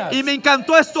is in us. Y me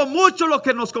encantó esto mucho lo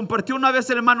que nos compartió una vez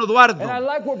el hermano Eduardo. And I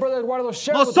like what Brother Eduardo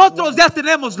shared with Nosotros us. ya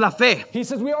tenemos la fe. He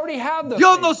says we already have the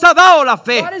Dios faith. nos ha dado la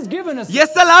fe. God has given us Y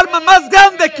esa es la arma más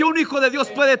grande que un hijo de Dios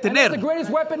puede And that's the tener. greatest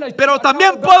weapon a Pero child también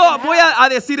of God can voy have. a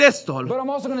decir esto. But I'm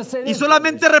also going to say Y this,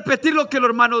 solamente repetir lo que el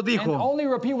hermano and dijo. only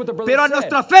repeat what the brother Pero a said.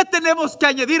 nuestra fe tenemos que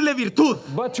añadirle virtud.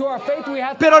 But to our faith we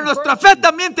have to Pero a have nuestra virtue. fe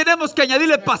también tenemos que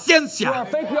añadirle To our paciencia.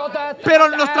 faith we also have to Pero a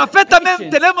have nuestra fe también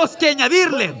patience. tenemos que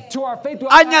añadirle. To our faith we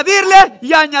also have Añadirle y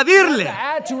to añadirle.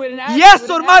 add to it and add Y to it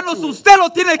eso, and add hermanos, to it. usted lo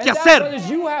tiene que And that, hacer. brothers,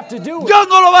 you have to do it. Dios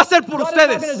no lo va a hacer por God is not going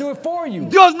to ustedes. do it for you.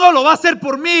 Dios no lo va a hacer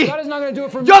por mí. God is not going to do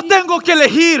it for Yo me. tengo que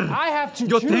elegir. I have to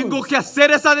Yo choose. tengo que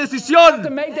hacer esa I have to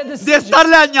decisión make that de decision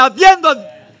estarle añadiendo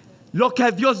lo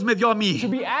que Dios me dio a to mí.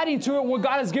 be adding to it what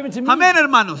God has given to me. Amén,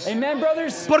 hermanos. Amen,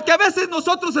 brothers. Porque a veces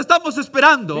nosotros estamos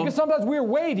esperando Because sometimes we're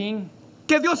waiting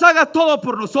que Dios haga todo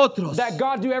por nosotros. that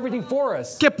God do everything for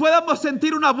us. Que podamos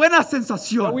sentir una buena That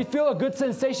sensación. we feel a good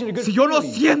sensation, a good Si yo lo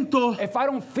feeling. siento, If I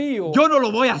don't feel, yo no lo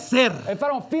voy a hacer. if I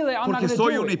don't feel it, I'm not Porque going to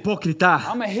soy do un it. hipócrita.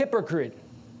 I'm a hypocrite.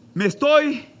 Me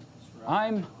estoy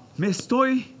I'm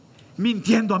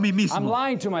mintiendo a mí I'm mismo.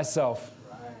 lying to myself.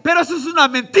 Pero eso es una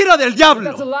mentira del That's a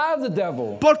diablo. lie of the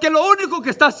devil. Porque lo único que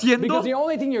está haciendo Because the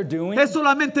only thing you're doing, es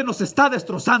solamente nos está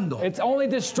destrozando. it's only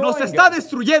destroying Nos está us.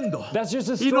 destruyendo. That's just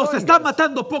Y nos destroying está us.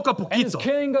 matando poco a And it's poquito.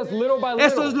 killing us little by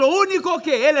Eso es little. lo único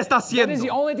que Él está That is the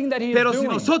haciendo. only thing that he Pero is si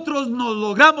doing. nosotros nos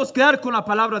logramos quedar con la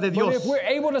palabra de But Dios if we're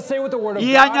able to say with the word of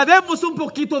y God, añademos un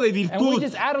poquito de and we virtud,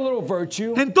 just add a little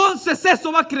virtue, entonces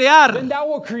eso va a crear then that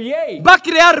will create. vida,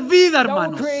 That will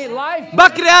hermanos. create life. Va a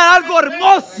crear algo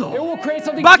hermoso. It will create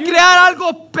something Va a beautiful. crear algo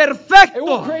It will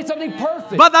perfecto. create something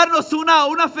perfect. Va a darnos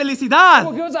una felicidad. It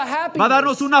will give us a happiness. Va a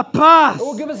darnos una paz. It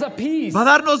will give us a peace. Va a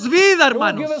darnos vida, It will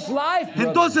hermanos. give us life, brother.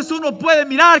 Entonces uno puede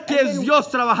mirar que And es then- Dios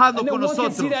trabajando And then con one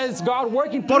can see nosotros. that it's God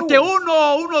working through Porque us.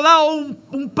 uno da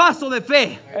un paso de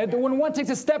fe. And when one takes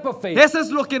a step of faith, Eso es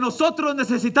lo que nosotros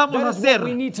necesitamos that is what hacer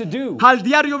we need to do. al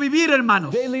diario vivir,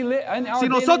 hermanos. Daily in our Si daily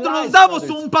nosotros lives, nos damos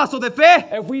brothers. un paso de fe,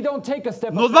 If we don't take a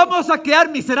step nos of faith, vamos a quedar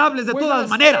miserables de we're todas gonna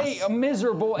maneras. stay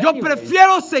miserable Yo anyways.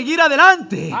 prefiero seguir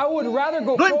adelante, I would rather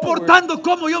go no forward, importando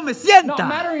cómo yo me not sienta,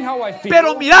 mattering how I feel,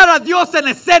 pero mirar a Dios en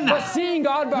escena, but seeing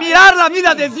God by mirar la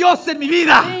vida de Dios en mi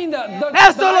vida. seeing the Eso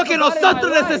es life lo que of God in my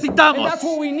nosotros life. necesitamos. And that's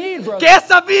what we need, brother. Que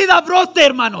esa vida brote,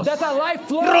 hermanos. That life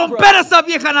flow, Romper brother. esa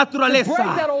vieja To break naturaleza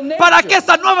that old nature. para que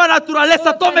esa nueva naturaleza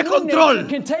So that tome that new nature control.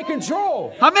 can take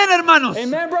control. Amén, hermanos.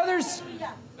 Amen, brothers.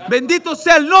 Bendito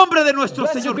sea el nombre de nuestro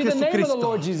Blessed Señor be the name of the Jesucristo.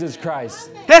 Lord Jesus Christ.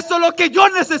 Eso es lo que yo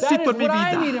That is necesito en mi what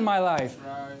I need vida. in my life.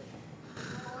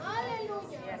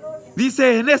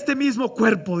 Dice, en este mismo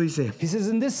cuerpo, dice, He says,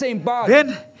 in this same body,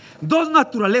 ven, dos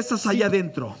naturalezas allá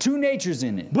adentro. two natures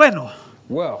in it. Bueno,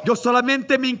 Well, yo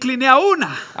solamente me incliné a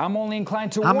una. I'm only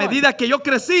inclined to A one. medida que yo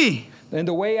crecí, And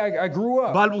the way I grew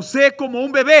up, balbucé como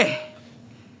un bebé.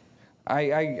 I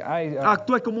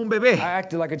Actué como un bebé.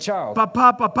 acted like a child.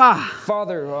 Papá, papá.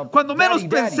 Father, Cuando menos daddy.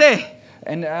 pensé,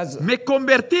 And me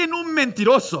convertí en un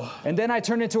mentiroso. then I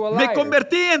turned into a Me liar.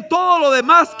 convertí en todo lo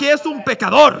demás que es un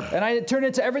pecador. And I turned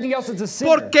into everything else that's a sinner.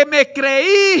 Porque me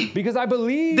creí Because I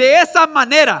believe de esa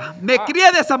manera. Me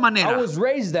crié de esa I manera. was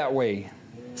raised that way.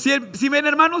 Si ven,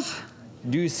 hermanos,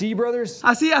 Do you see, brothers?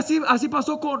 así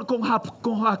pasó con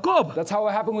Jacob. That's how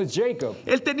it happened with Jacob.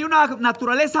 Él tenía una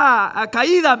naturaleza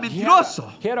caída,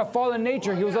 mentiroso. He had a fallen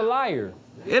nature. He was a liar.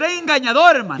 Era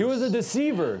engañador, He hermano. was a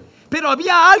deceiver. Pero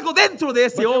había algo dentro de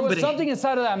ese But there was hombre something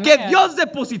inside of that man que Dios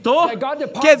depositó, that God que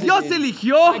deposited, Dios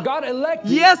eligió, that God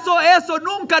elected, y eso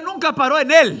nunca paró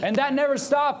en él. and that never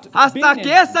stopped Hasta being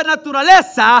que in him. esa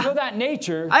naturaleza, So that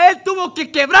nature, a él tuvo que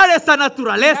quebrar esa he had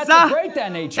naturaleza. to break that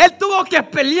nature. Él tuvo que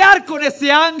pelear con ese He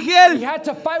ángel. had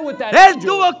to fight with that Él angel.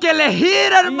 tuvo que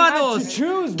elegir, hermanos, to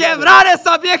choose, quebrar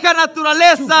esa vieja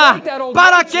naturaleza to break that old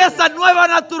para nature. que esa nueva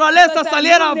naturaleza So that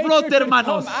saliera a new nature flote, could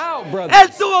hermanos. come out, brothers. Él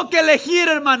tuvo que elegir,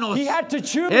 hermanos. He had to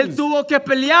choose. Él tuvo que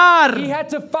pelear. He had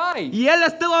to fight. Y él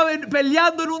estaba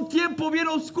peleando en un tiempo bien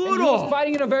And he was oscuro.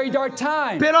 fighting in a very dark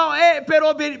time. Pero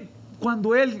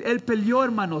cuando él peleó,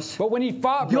 hermanos, But when he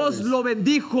fought, Dios brothers, lo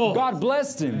bendijo. God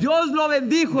blessed him. Dios lo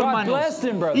bendijo, God hermanos. blessed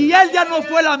him, brothers. Y él ya no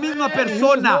fue la misma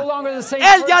persona. no longer the same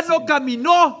Él ya person. no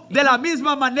caminó de la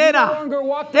misma He no manera. longer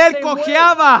walked the Él same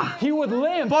cojeaba. way. He would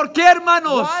limp. ¿Por qué,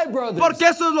 hermanos? Why, brothers? Porque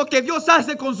eso es lo que Dios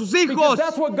hace con sus hijos. Because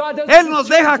that's what God does Él to nos his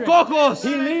deja children. cojos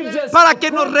He leaves us para que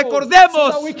nos crippled recordemos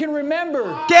so that we can remember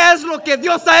qué es lo que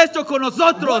Dios ha hecho con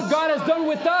nosotros. what God has done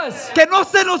with us. Que no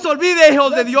se nos olvide,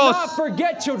 hijos de Let's Dios, not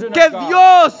forget, children que of God,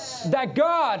 Dios that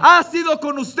God ha sido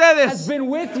con has ustedes been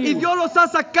with y you. Dios los ha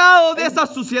sacado de esa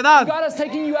suciedad. God has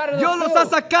taken you out of Dios the los ha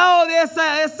filth. sacado de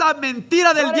esa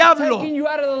mentira del God has diablo. taken you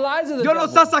out of the lies of the Dios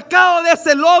los devil. ha sacado de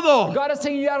ese lodo. God has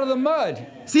taken you out of the mud.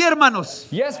 Sí, hermanos.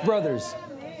 Yes, brothers.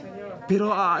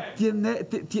 Pero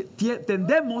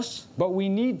tendemos But we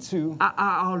need to,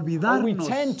 a or we olvidarnos.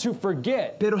 tend to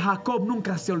forget. Pero Jacob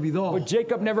nunca se olvidó But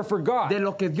Jacob never forgot de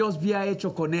lo que Dios había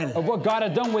hecho con él. of what God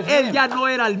had done with Él him. ya no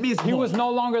era el He mismo. was no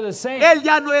longer the same. Él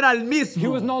ya no era el He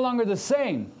mismo. was no longer the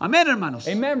same. Amén, hermanos.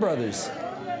 Amen, brothers.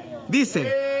 Dice,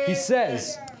 He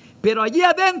says, pero allí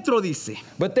adentro, dice,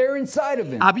 but they're inside of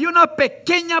him. había una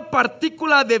pequeña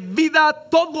partícula de vida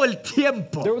todo el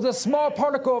tiempo. There was a small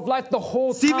particle of life the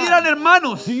whole Si miran, time.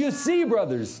 hermanos, Do you see,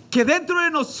 brothers, que dentro de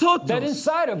that nosotros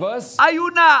inside of us, hay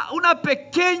una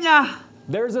pequeña,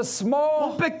 there's a un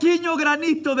small pequeño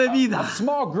granito de vida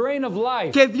grain of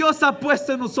life que Dios ha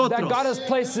puesto en that nosotros, God has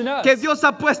placed in us, que Dios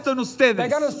ha puesto en that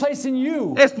God has ustedes. placed in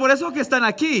you. Es por eso que están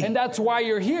aquí, And that's why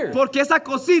you're here. porque esa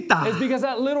cosita It's because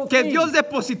that little que thing Dios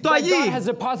depositó that God allí has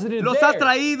deposited los ha there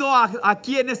traído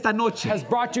aquí en esta noche has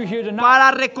brought you here tonight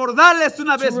para recordarles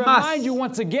una to vez más remind you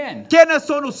once again quiénes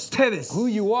son ustedes who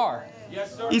you are.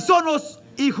 y son los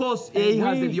hijos e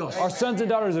hijas de We Dios. are sons and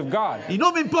daughters of God. Y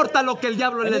no me importa lo que el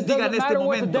diablo And les it diga doesn't en este matter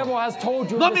what the momento. devil has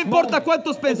told you No in me this importa moment.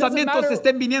 cuántos It doesn't pensamientos matter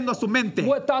estén viniendo a su mente.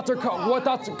 what thoughts kind of Dios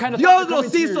thoughts are coming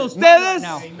los to your hizo mind ustedes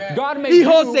right now. God made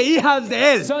hijos e you hijas de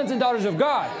Él. sons and daughters of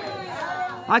God.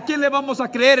 ¿A quién le vamos a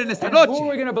creer en esta And who are noche?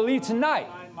 we going to believe tonight?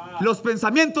 ¿Los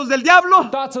pensamientos del diablo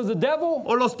Thoughts of the devil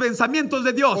o los pensamientos de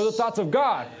or the Dios? thoughts of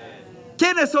God?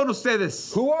 ¿Quiénes son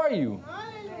ustedes? Who are you?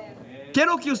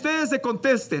 Quiero que ustedes se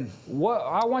contesten.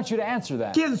 I want you to answer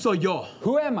that. ¿Quién soy yo?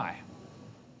 Who am I?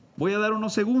 Voy a dar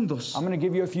unos segundos. I'm going to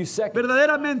give you a few seconds.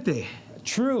 Verdaderamente,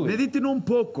 Truly, mediten un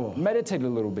poco. meditate a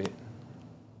little bit.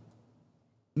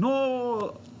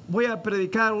 No voy a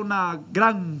predicar una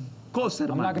gran cosa,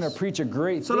 I'm not going to hermanos. preach a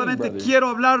great thing, Solamente brothers. quiero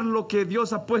hablar lo que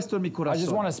Dios ha puesto en mi I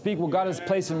just want corazón. to speak what God has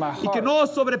placed in my Y que heart. no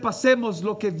sobrepasemos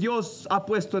lo que Dios ha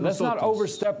puesto en Let's not nosotros.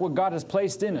 overstep what God has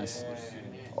placed in us.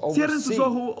 Cierren sus Oversee.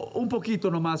 ojos un poquito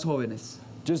nomás, jóvenes.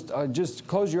 Just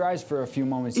close your eyes for a few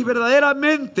moments Y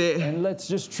verdaderamente and let's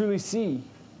just truly see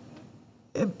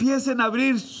empiecen a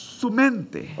abrir su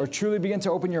mente or truly begin to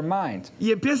open your mind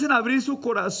y empiecen a abrir su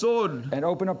corazón. and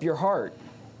open up your heart.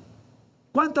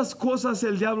 ¿Cuántas cosas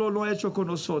el diablo no ha hecho con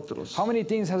nosotros? How many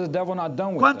things has the devil not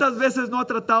done with ¿Cuántas us? veces no ha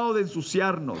tratado de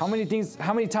ensuciarnos? How many times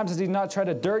has he not tried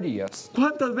to dirty us?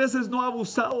 ¿Cuántas veces no ha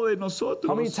abusado de How many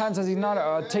nosotros? times has he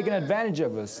not taken advantage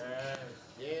of us?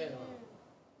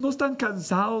 ¿No están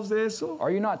cansados de eso? Are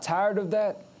you not tired of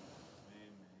that?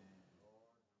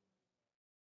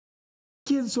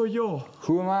 ¿Quién soy yo?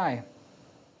 Who am I?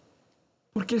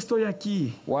 ¿Por qué estoy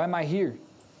aquí? Why am I here?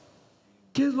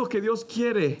 ¿Qué es lo que Dios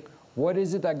quiere What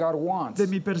is it that God wants de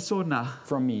mi persona?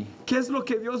 from me? ¿Qué es lo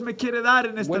que Dios me quiere dar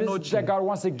en esta What is it noche? that God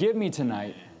wants to give me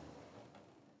tonight?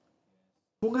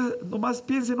 Nomás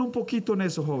piensen un poquito en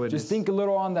eso, jóvenes. Just think a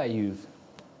little on that, youth.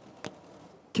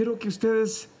 Quiero que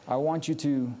ustedes I want you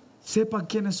to sepan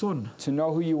quiénes son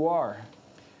know who you are,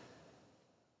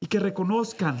 y que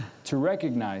reconozcan to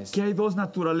recognize que hay dos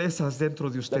naturalezas dentro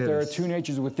de that there are ustedes. two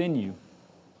natures within you,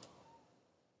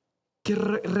 Que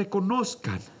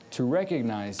reconozcan to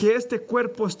recognize que este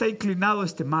cuerpo está inclinado a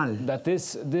este mal. that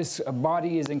this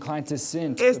body is inclined to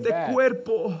sin, to the Este bad,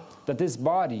 cuerpo that this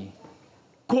body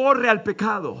corre al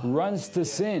pecado. runs to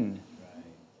sin.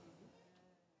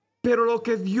 Pero lo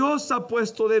que Dios ha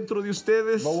puesto dentro de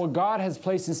ustedes But what God has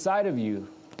placed inside of you,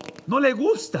 no le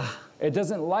gusta. it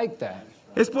doesn't like that.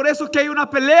 Es por eso que hay una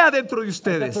pelea dentro de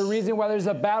ustedes. That's the reason why there's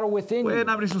a battle within Pueden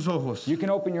you. abrir sus ojos. You can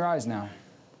open your eyes now.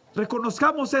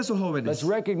 Reconozcamos eso, jóvenes. Let's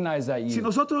recognize that Si you.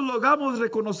 nosotros logramos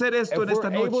reconocer esto If en esta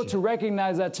we're able noche to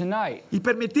recognize that tonight y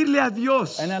permitirle a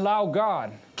Dios and allow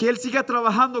God que Él siga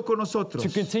trabajando con nosotros, to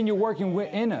continue working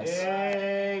in us,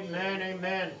 Amen,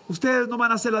 amen. ustedes no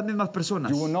van a ser las mismas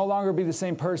personas. you will no longer be the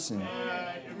same person.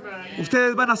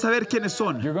 Ustedes van a saber quiénes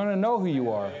son. You're going to know who you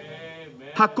are.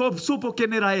 Jacob supo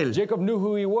quién era él Jacob knew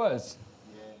who he was,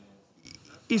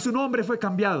 y su nombre fue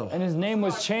cambiado and his name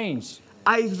was changed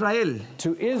a Israel.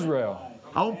 to Israel.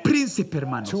 A un príncipe,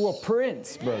 hermanos. To a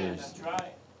prince, brothers.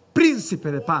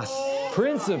 Príncipe de paz.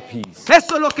 Prince of peace.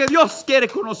 Eso es lo que Dios quiere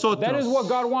con That is nosotros. what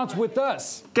God wants with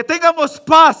us. Que tengamos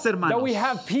paz, That hermanos. we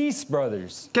have peace,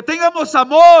 brothers. Que tengamos That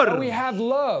amor. we have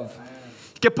love.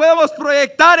 Que podamos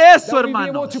proyectar eso, That we be able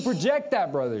hermanos. to project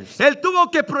that, brothers. Él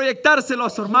tuvo que proyectárselo a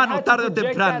su He hermano had to tarde o project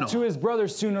temprano. that to his brother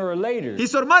sooner or later. Y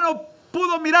su hermano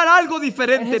pudo mirar algo And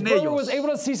diferente his en brother ellos. was able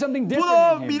to see something different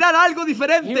Pudo in him. mirar algo He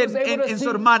diferente was able to en see su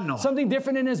hermano. something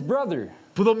different in his brother.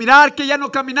 Pudo mirar que ya no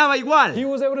caminaba He igual.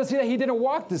 was able to see that he didn't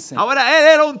walk the same. Ahora él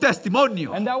era un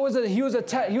testimonio. And that was a he was a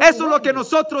Eso es lo que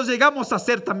nosotros llegamos a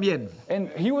hacer también. and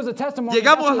he was a testimony.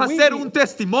 Llegamos That's a what we ser be. un That's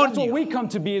what testimonio we come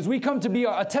to be. Is we come to be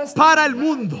a testimony para el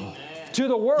mundo. to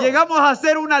the world. Llegamos a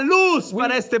ser una luz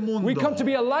para este We come mundo. to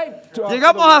be a light to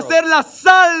Llegamos the a world. ser la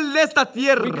sal de esta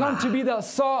We come to tierra, be the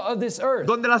salt of this earth.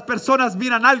 donde las personas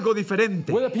miran algo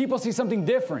diferente. Where the people see something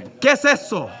different. ¿Qué es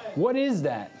eso? What is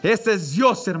that? Ese es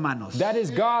Dios, hermanos. That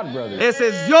is God, brothers. Ese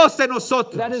es Dios en That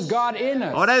nosotros. is God in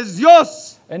us. Ahora es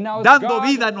Dios And now it's dando God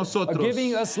vida a nosotros.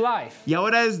 giving us life. Y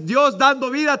ahora es Dios dando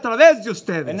vida a través de And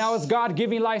ustedes. now it's God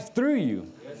giving life through you.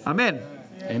 Amén.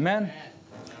 Amen.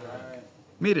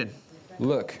 Miren,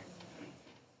 Look.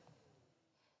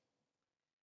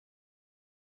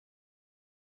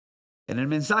 en el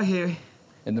mensaje,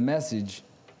 In the message,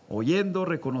 oyendo,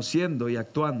 reconociendo y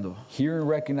actuando, hearing,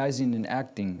 recognizing, and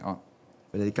acting,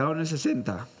 predicado en el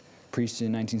 60, preached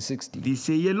in 1960.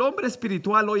 dice, y el hombre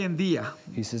espiritual hoy en día,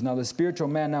 He says, now the spiritual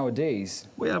man nowadays,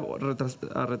 voy a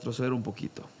retroceder un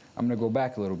poquito, I'm going to go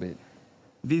back a little bit.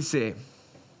 dice,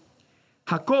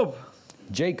 Jacob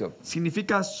Jacob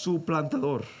significa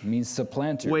suplantador means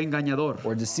supplanter o engañador,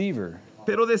 or deceiver.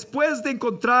 pero después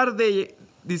de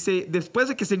dice, después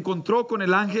de que se encontró con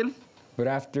el ángel, But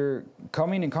after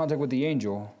coming in contact with the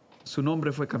angel, su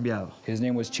nombre fue cambiado his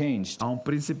name was changed a un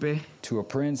príncipe to a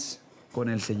prince con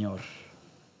el Señor,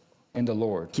 in the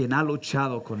Lord, quien ha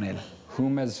luchado con él.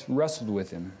 whom has wrestled with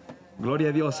him. Gloria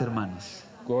a Dios, hermanos.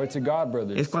 Glory to God,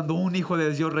 brothers. Es cuando un hijo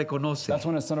de Dios reconoce, That's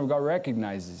when the Son of God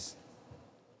recognizes.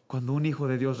 cuando un hijo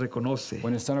de Dios reconoce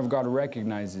When the Son of God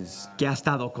recognizes que ha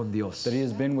estado con Dios, that he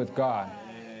has been with God,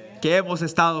 que hemos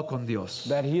estado con Dios.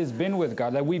 that he has been with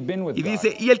God, that we've been with Y God.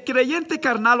 dice, y el creyente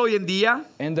carnal hoy en día,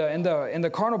 And the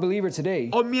carnal believer today,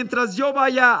 o mientras yo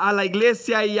vaya a la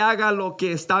iglesia y haga lo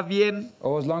que está bien,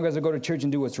 oh, as long as I go to church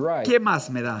and do what's right, ¿qué más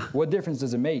me da? what difference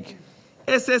does it make?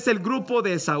 Ese es el grupo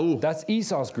de Esaú. That's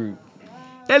Esau's group.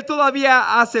 Él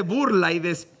todavía hace burla y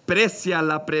desprecia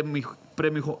la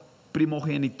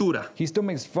primogenitura. He still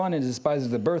makes fun and despises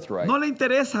the birthright. No le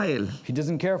interesa a él, He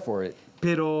doesn't care for it.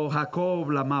 pero Jacob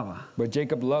la amaba. But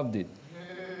Jacob loved it.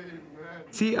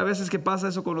 Sí, a veces que pasa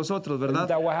eso con nosotros, Isn't ¿verdad?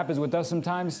 that what happens with us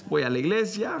sometimes? Voy a la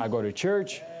iglesia, I go to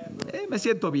church, me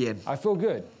siento bien I feel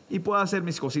good, y puedo hacer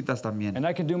mis cositas también. and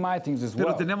I can do my things as Pero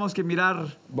well. tenemos que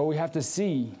mirar But we have to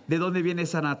see de dónde viene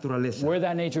esa naturaleza. where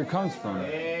that nature comes from.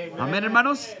 Amén,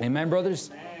 hermanos. Amen, brothers?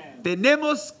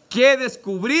 Tenemos que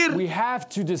descubrir We have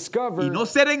to discover y no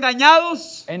ser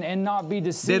engañados and not be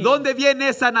de deceived dónde viene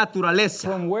esa naturaleza.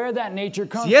 from where that nature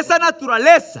comes Si esa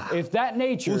naturaleza, from. If that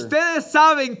nature, ustedes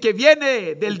saben que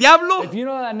viene del diablo, if you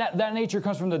know that nature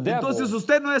comes from the devil, entonces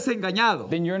usted no es engañado.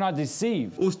 then you're not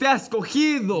deceived. Usted ha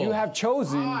escogido You have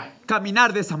chosen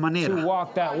caminar de esa to manera.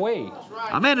 walk that way.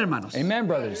 Amén, hermanos. Amen,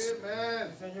 brothers?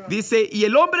 Dice, y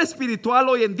el hombre espiritual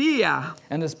hoy en día,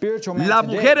 And the spiritual man la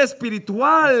today, mujer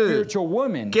espiritual, spiritual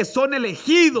woman que son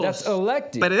elegidos, that's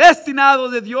elected,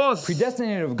 predestinados de Dios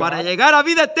predestinated of para God llegar a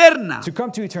vida eterna. to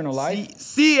come to eternal life,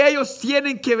 Si ellos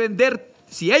tienen que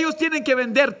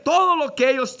vender todo lo que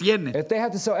ellos tienen, if they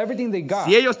have to sell everything they got,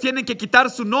 si ellos tienen que quitar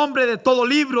su nombre de todo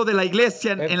libro de la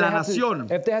iglesia if en they la have to- nación,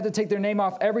 if they had to take their name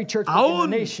off every church within the aún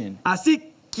nation,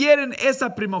 así quieren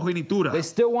esa primogenitura. they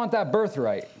still want that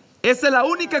birthright. Esa es la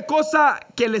única cosa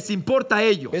que les importa a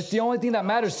ellos. It's the only thing that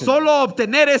matters to Solo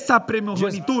obtener esa them.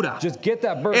 primogenitura. Just get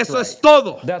that birthright. Eso es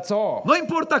todo. That's all. No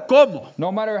importa cómo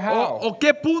No matter how o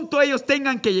qué punto ellos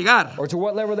tengan que llegar. or to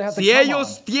what level they have to Si come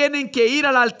ellos tienen que ir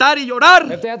al altar y llorar,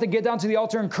 on. If they have to get down to the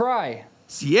altar and cry,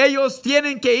 si ellos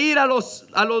tienen que ir a los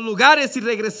lugares y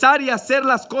regresar y hacer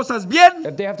las cosas bien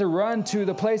if they have to run to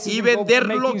the places y and go vender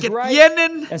make lo things que right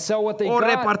tienen and sell what they o got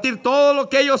repartir todo lo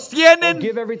que ellos or tienen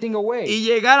give everything away y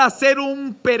llegar a ser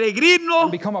un peregrino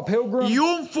and become a pilgrim y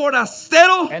un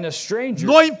forastero, and a stranger,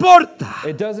 no importa.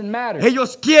 it doesn't matter.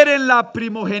 Ellos quieren la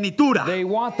primogenitura. They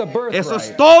want the birthright. Eso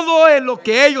es todo en lo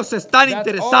que ellos están That's all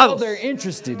interesados. they're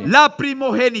interested in. La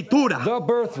primogenitura. The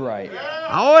birthright.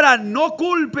 Ahora no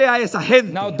culpe a esa gente.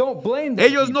 gente. Now don't blame them.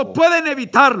 Ellos no pueden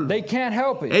evitarlo. They can't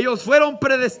help it. Ellos fueron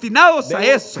predestinados a They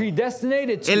were eso,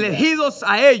 predestinated to elegidos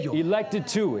a ello. that, elected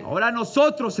to it. Ahora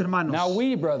nosotros, hermanos, Now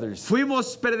we, brothers,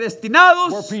 fuimos were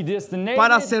predestinados predestinated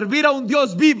para servir a un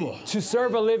Dios vivo. to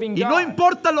serve a living Y no God.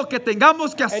 importa lo que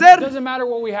tengamos que And it hacer, doesn't matter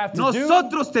what we have to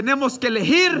nosotros tenemos que do.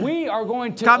 elegir We are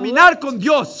going to caminar elect con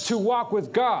Dios, to walk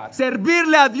with God,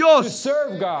 servirle a to Dios.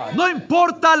 serve God. No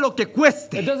importa lo que It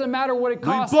cueste, doesn't matter what it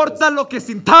no costs importa us. lo que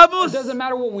sintamos. It doesn't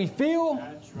matter what we feel.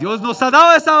 Dios nos ha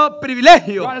dado ese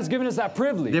privilegio God has given us that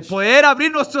privilege de poder abrir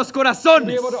nuestros to be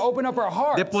corazones, able to open up our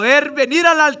hearts, de poder venir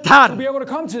al to altar, be able to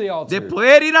come to the altar, de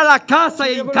poder ir a la casa to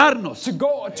y be able hincarnos, to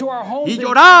go to our homes y and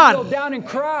llorar, kneel down and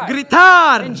cry,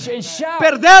 gritar, and shout,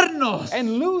 perdernos.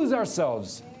 and lose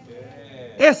ourselves.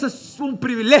 Ese es un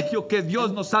privilegio que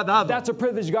Dios nos ha dado, That's a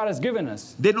privilege God has given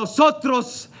us, de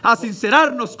nosotros a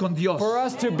sincerarnos con Dios. for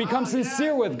us to become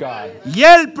sincere with God. Y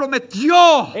Él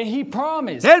prometió, And He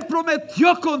promised. Él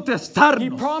prometió He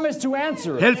contestarnos, promised to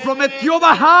answer it. Él prometió He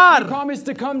bajar, promised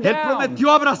to come Él down. prometió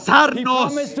He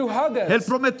abrazarnos, promised to hug us. Él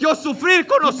prometió sufrir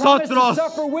con He promised to nosotros,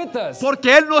 suffer with us,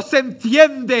 porque Él nos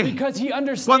entiende because He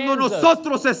understands cuando us.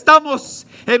 nosotros estamos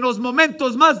en los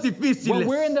momentos más When difíciles.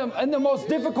 we're in the most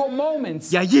difficult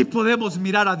moments, Y allí podemos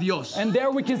mirar a Dios. and there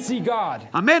we can see God.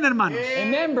 Amén, hermanos.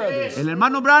 Amen, brothers. El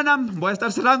hermano Branham, voy a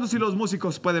estar cerrando si los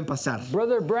músicos pueden pasar.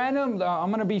 Brother Branham, I'm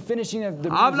going to be finishing the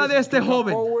Habla de musicians este can come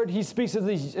joven. forward. He speaks of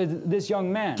this young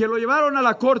man, Que lo llevaron a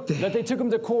la corte. that they took him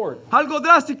to court. Algo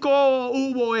drástico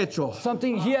hubo hecho.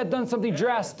 He had done something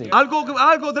drastic.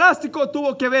 Algo drástico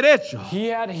tuvo que haber hecho. He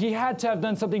had to have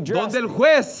done something Donde drastic. el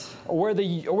juez, Where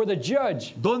the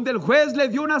judge le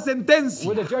dio una sentencia.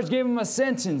 where the judge gave him a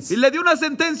sentence, Y le dio una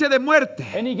sentencia de muerte,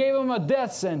 and he gave him a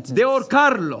death sentence de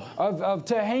ahorcarlo. of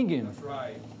to hang him.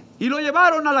 Y lo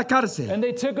llevaron a la cárcel. And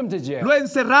they took him to jail. Lo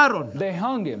encerraron. They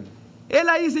hung him, Él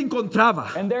ahí se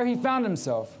encontraba. and there he found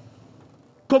himself,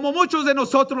 Como muchos de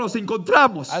nosotros nos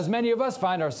encontramos. as many of us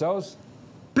find ourselves.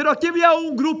 Pero aquí había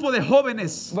un grupo de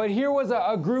jóvenes But here was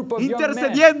a group of young men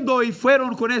intercediendo y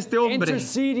fueron con este hombre.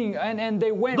 interceding, and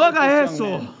they went No with haga this young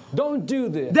eso. man. Don't do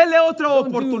this. Dele otra Don't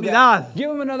do oportunidad. that.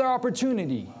 Give him another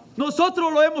opportunity.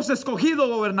 Nosotros lo hemos escogido,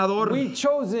 gobernador. We've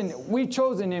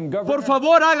chosen him, Governor. Por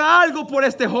favor, haga algo por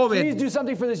este Please joven. do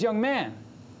something for this young man.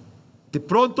 De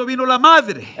pronto vino la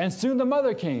madre. And soon the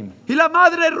mother came, Y la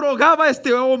madre rogaba a este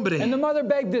and hombre. the mother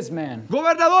begged this man,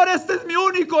 Gobernador, este es mi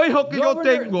único hijo que yo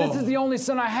Governor, tengo. this is the only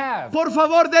son I have. Por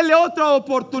favor, dele otra Please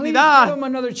give oportunidad. him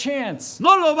another chance.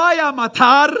 No lo vaya a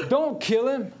matar. Don't kill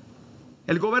him.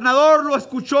 El gobernador lo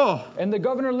escuchó. And the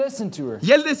governor listened to her.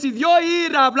 Y él decidió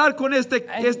ir a hablar con este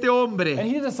And hombre,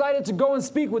 he decided to go and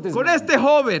speak with this con man, este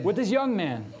joven. with this young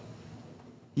man.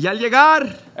 Y al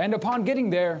llegar, And upon getting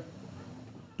there,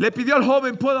 le pidió al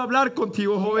joven, ¿puedo hablar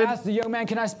contigo, he joven? asked the young man,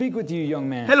 "Can I speak with you, young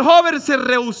man?" El joven se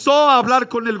rehusó a hablar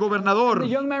con el gobernador. The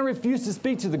young man refused to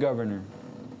speak to the governor.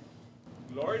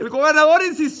 El gobernador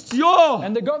insistió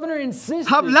And the governor insisted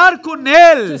a hablar con to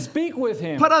él speak with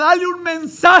him. para darle un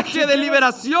mensaje de A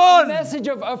liberación. message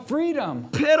of freedom.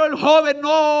 Pero el joven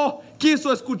no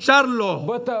quiso escucharlo.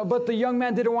 But the young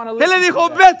man didn't want to Él listen le dijo,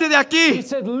 to that. vete de He aquí.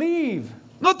 said, "Leave.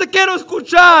 No te quiero I want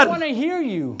escuchar. to hear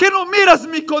you. ¿Que no miras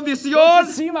mi Don't condición?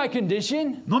 you see my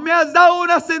condition? ¿No me has dado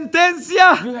una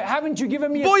sentencia? Haven't you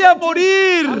given me a Voy a sentence?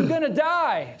 I'm morir. gonna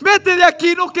die. Vete de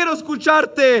aquí, no quiero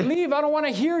escucharte. Leave. I don't want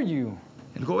to hear you."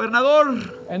 El gobernador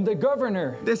And the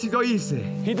governor, decidió irse.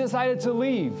 he decided to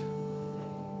leave.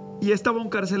 Y estaba un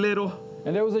carcelero,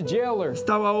 And there was a jailer,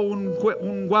 estaba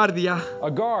un guardia. a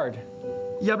guard,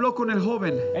 Y habló con el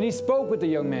joven and he spoke with the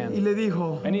young y man. le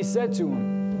dijo, And he said to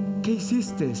him, ¿qué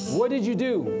hiciste? "What did you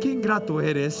do? ¿Qué ingrato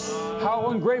eres? How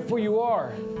ungrateful you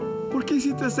are. ¿Por qué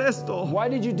hiciste esto? Why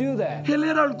did you do that?" Él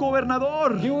era el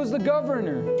gobernador. He was the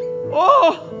governor.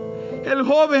 ¡Oh! El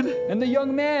joven And the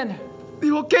young man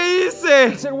dijo, ¿qué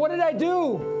hice? said, "What did I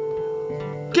do?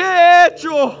 ¿Qué he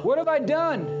hecho? What have I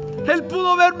done? Él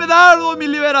pudo haberme dado mi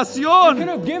You could liberación.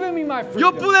 have given me my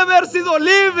Yo freedom. pude haber sido Could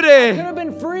libre. have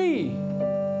been free.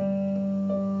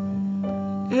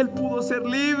 Él pudo ser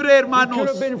libre, Could hermanos.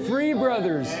 have been free,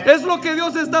 brothers. Es lo que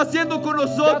Dios está haciendo con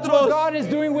That's what nosotros. God is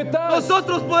doing with us.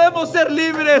 Nosotros podemos ser We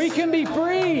libres. can be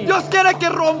free. Dios quiere que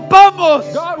rompamos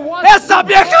God wants esa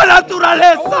vieja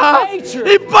naturaleza old nature.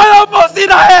 y podamos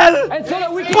ir a Él. And so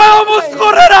that we can Podamos run to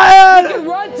correr a Him. We Él can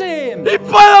run to Him. y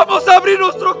podamos abrir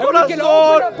nuestro And we can open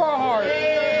corazón. up our heart.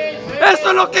 Eso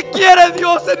es lo que quiere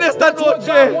Dios en esta That's what God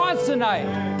noche. wants tonight.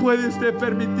 ¿Puede usted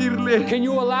permitirle Can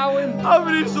you allow Him?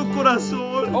 abrir su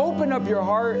corazón? Open up your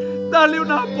heart. Darle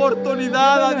una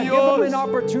oportunidad a Give Dios Him an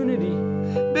opportunity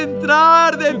de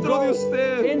entrar to dentro go de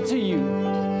usted. into you.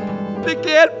 de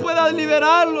que Él pueda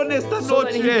liberarlo en esta so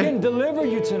that He noche. can deliver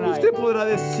you tonight. Usted podrá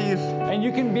decir, And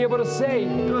you can be able to say,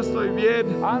 yo estoy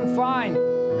bien, I'm fine.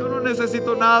 yo no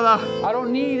necesito nada. I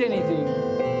don't need anything.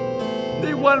 De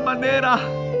igual manera,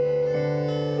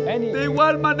 And de the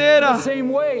igual manera, same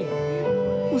way,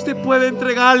 usted puede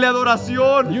entregarle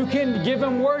adoración. you can give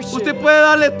Him worship. Usted puede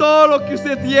darle todo lo que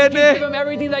usted Give tiene. Him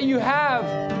everything that you have.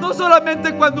 No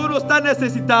solamente cuando uno está Not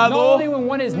necesitado, only when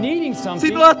one is needing something,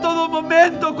 sino a todo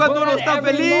momento cuando but uno at está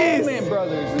every feliz. moment,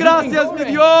 brothers. You Gracias, can go mi to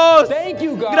Him. Dios. Thank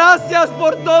you, God. Gracias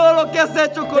por todo lo que has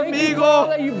hecho Thank you for all conmigo.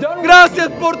 that you've done with Gracias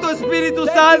me. por tu Espíritu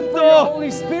Thank you for your Santo.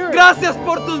 Holy Spirit. Gracias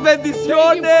por tus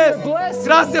bendiciones. Thank you for your blessings.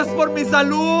 Gracias por mi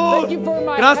salud. Thank you for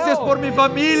my Gracias health. por mi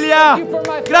familia. Thank you for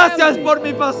my Gracias family. por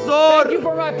mi pastor. Thank you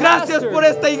for my Gracias pastor. por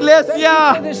esta Thank you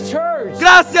iglesia. for this church.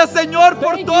 Gracias, Señor,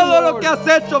 por Thank you, todo lo Lord, que has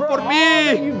hecho for por all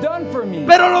that mí. you've done for me.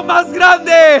 Pero lo más The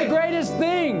grande greatest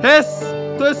thing es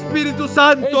tu Espíritu is your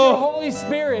Santo. Holy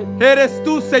Spirit. Eres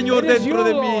tú, Señor, It is you, dentro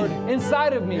de Lord, mí.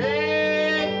 inside of me.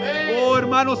 Oh,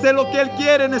 hermano, sé lo que Él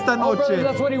quiere en esta Oh, brothers, noche.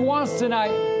 that's what He wants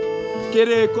tonight.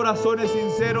 Quiere corazones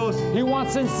sinceros. He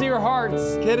wants sincere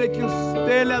hearts. Quiere que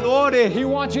usted le adore. He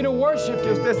wants you to worship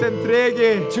Que Him, usted se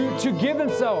entregue. to give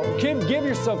Himself, give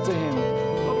yourself to Him.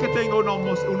 No que tenga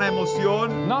una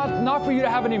emoción, Not for you to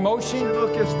have an emotion, sino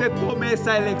que usted tome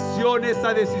esa elección,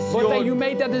 esa but that you decisión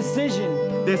make that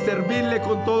decision de servirle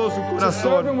con todo su to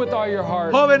serve Him corazón. with all your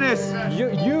heart. Jóvenes,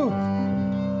 You,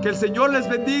 que el Señor les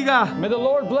bendiga may the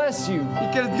Lord bless you.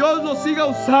 y que Dios los siga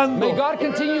usando. May God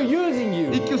continue using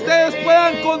Y you. que ustedes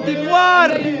puedan continuar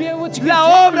That you be able to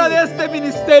la obra de continue este the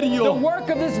ministerio. work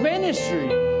of this ministry.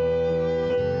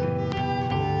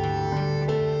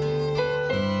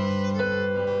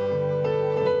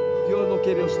 Dios lo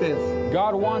quiere a usted.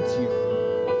 God wants you.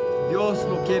 Dios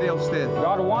lo quiere a usted.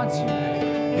 God wants you.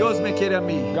 Dios me quiere a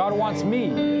mí. God wants me.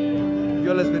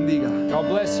 Dios les bendiga. God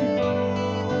bless you.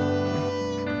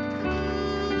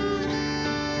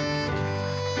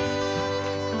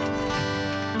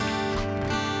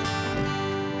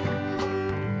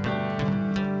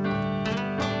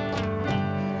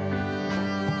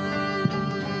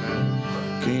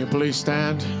 Can you please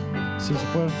stand? Si se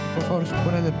puede, por favor, se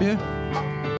pone de pie.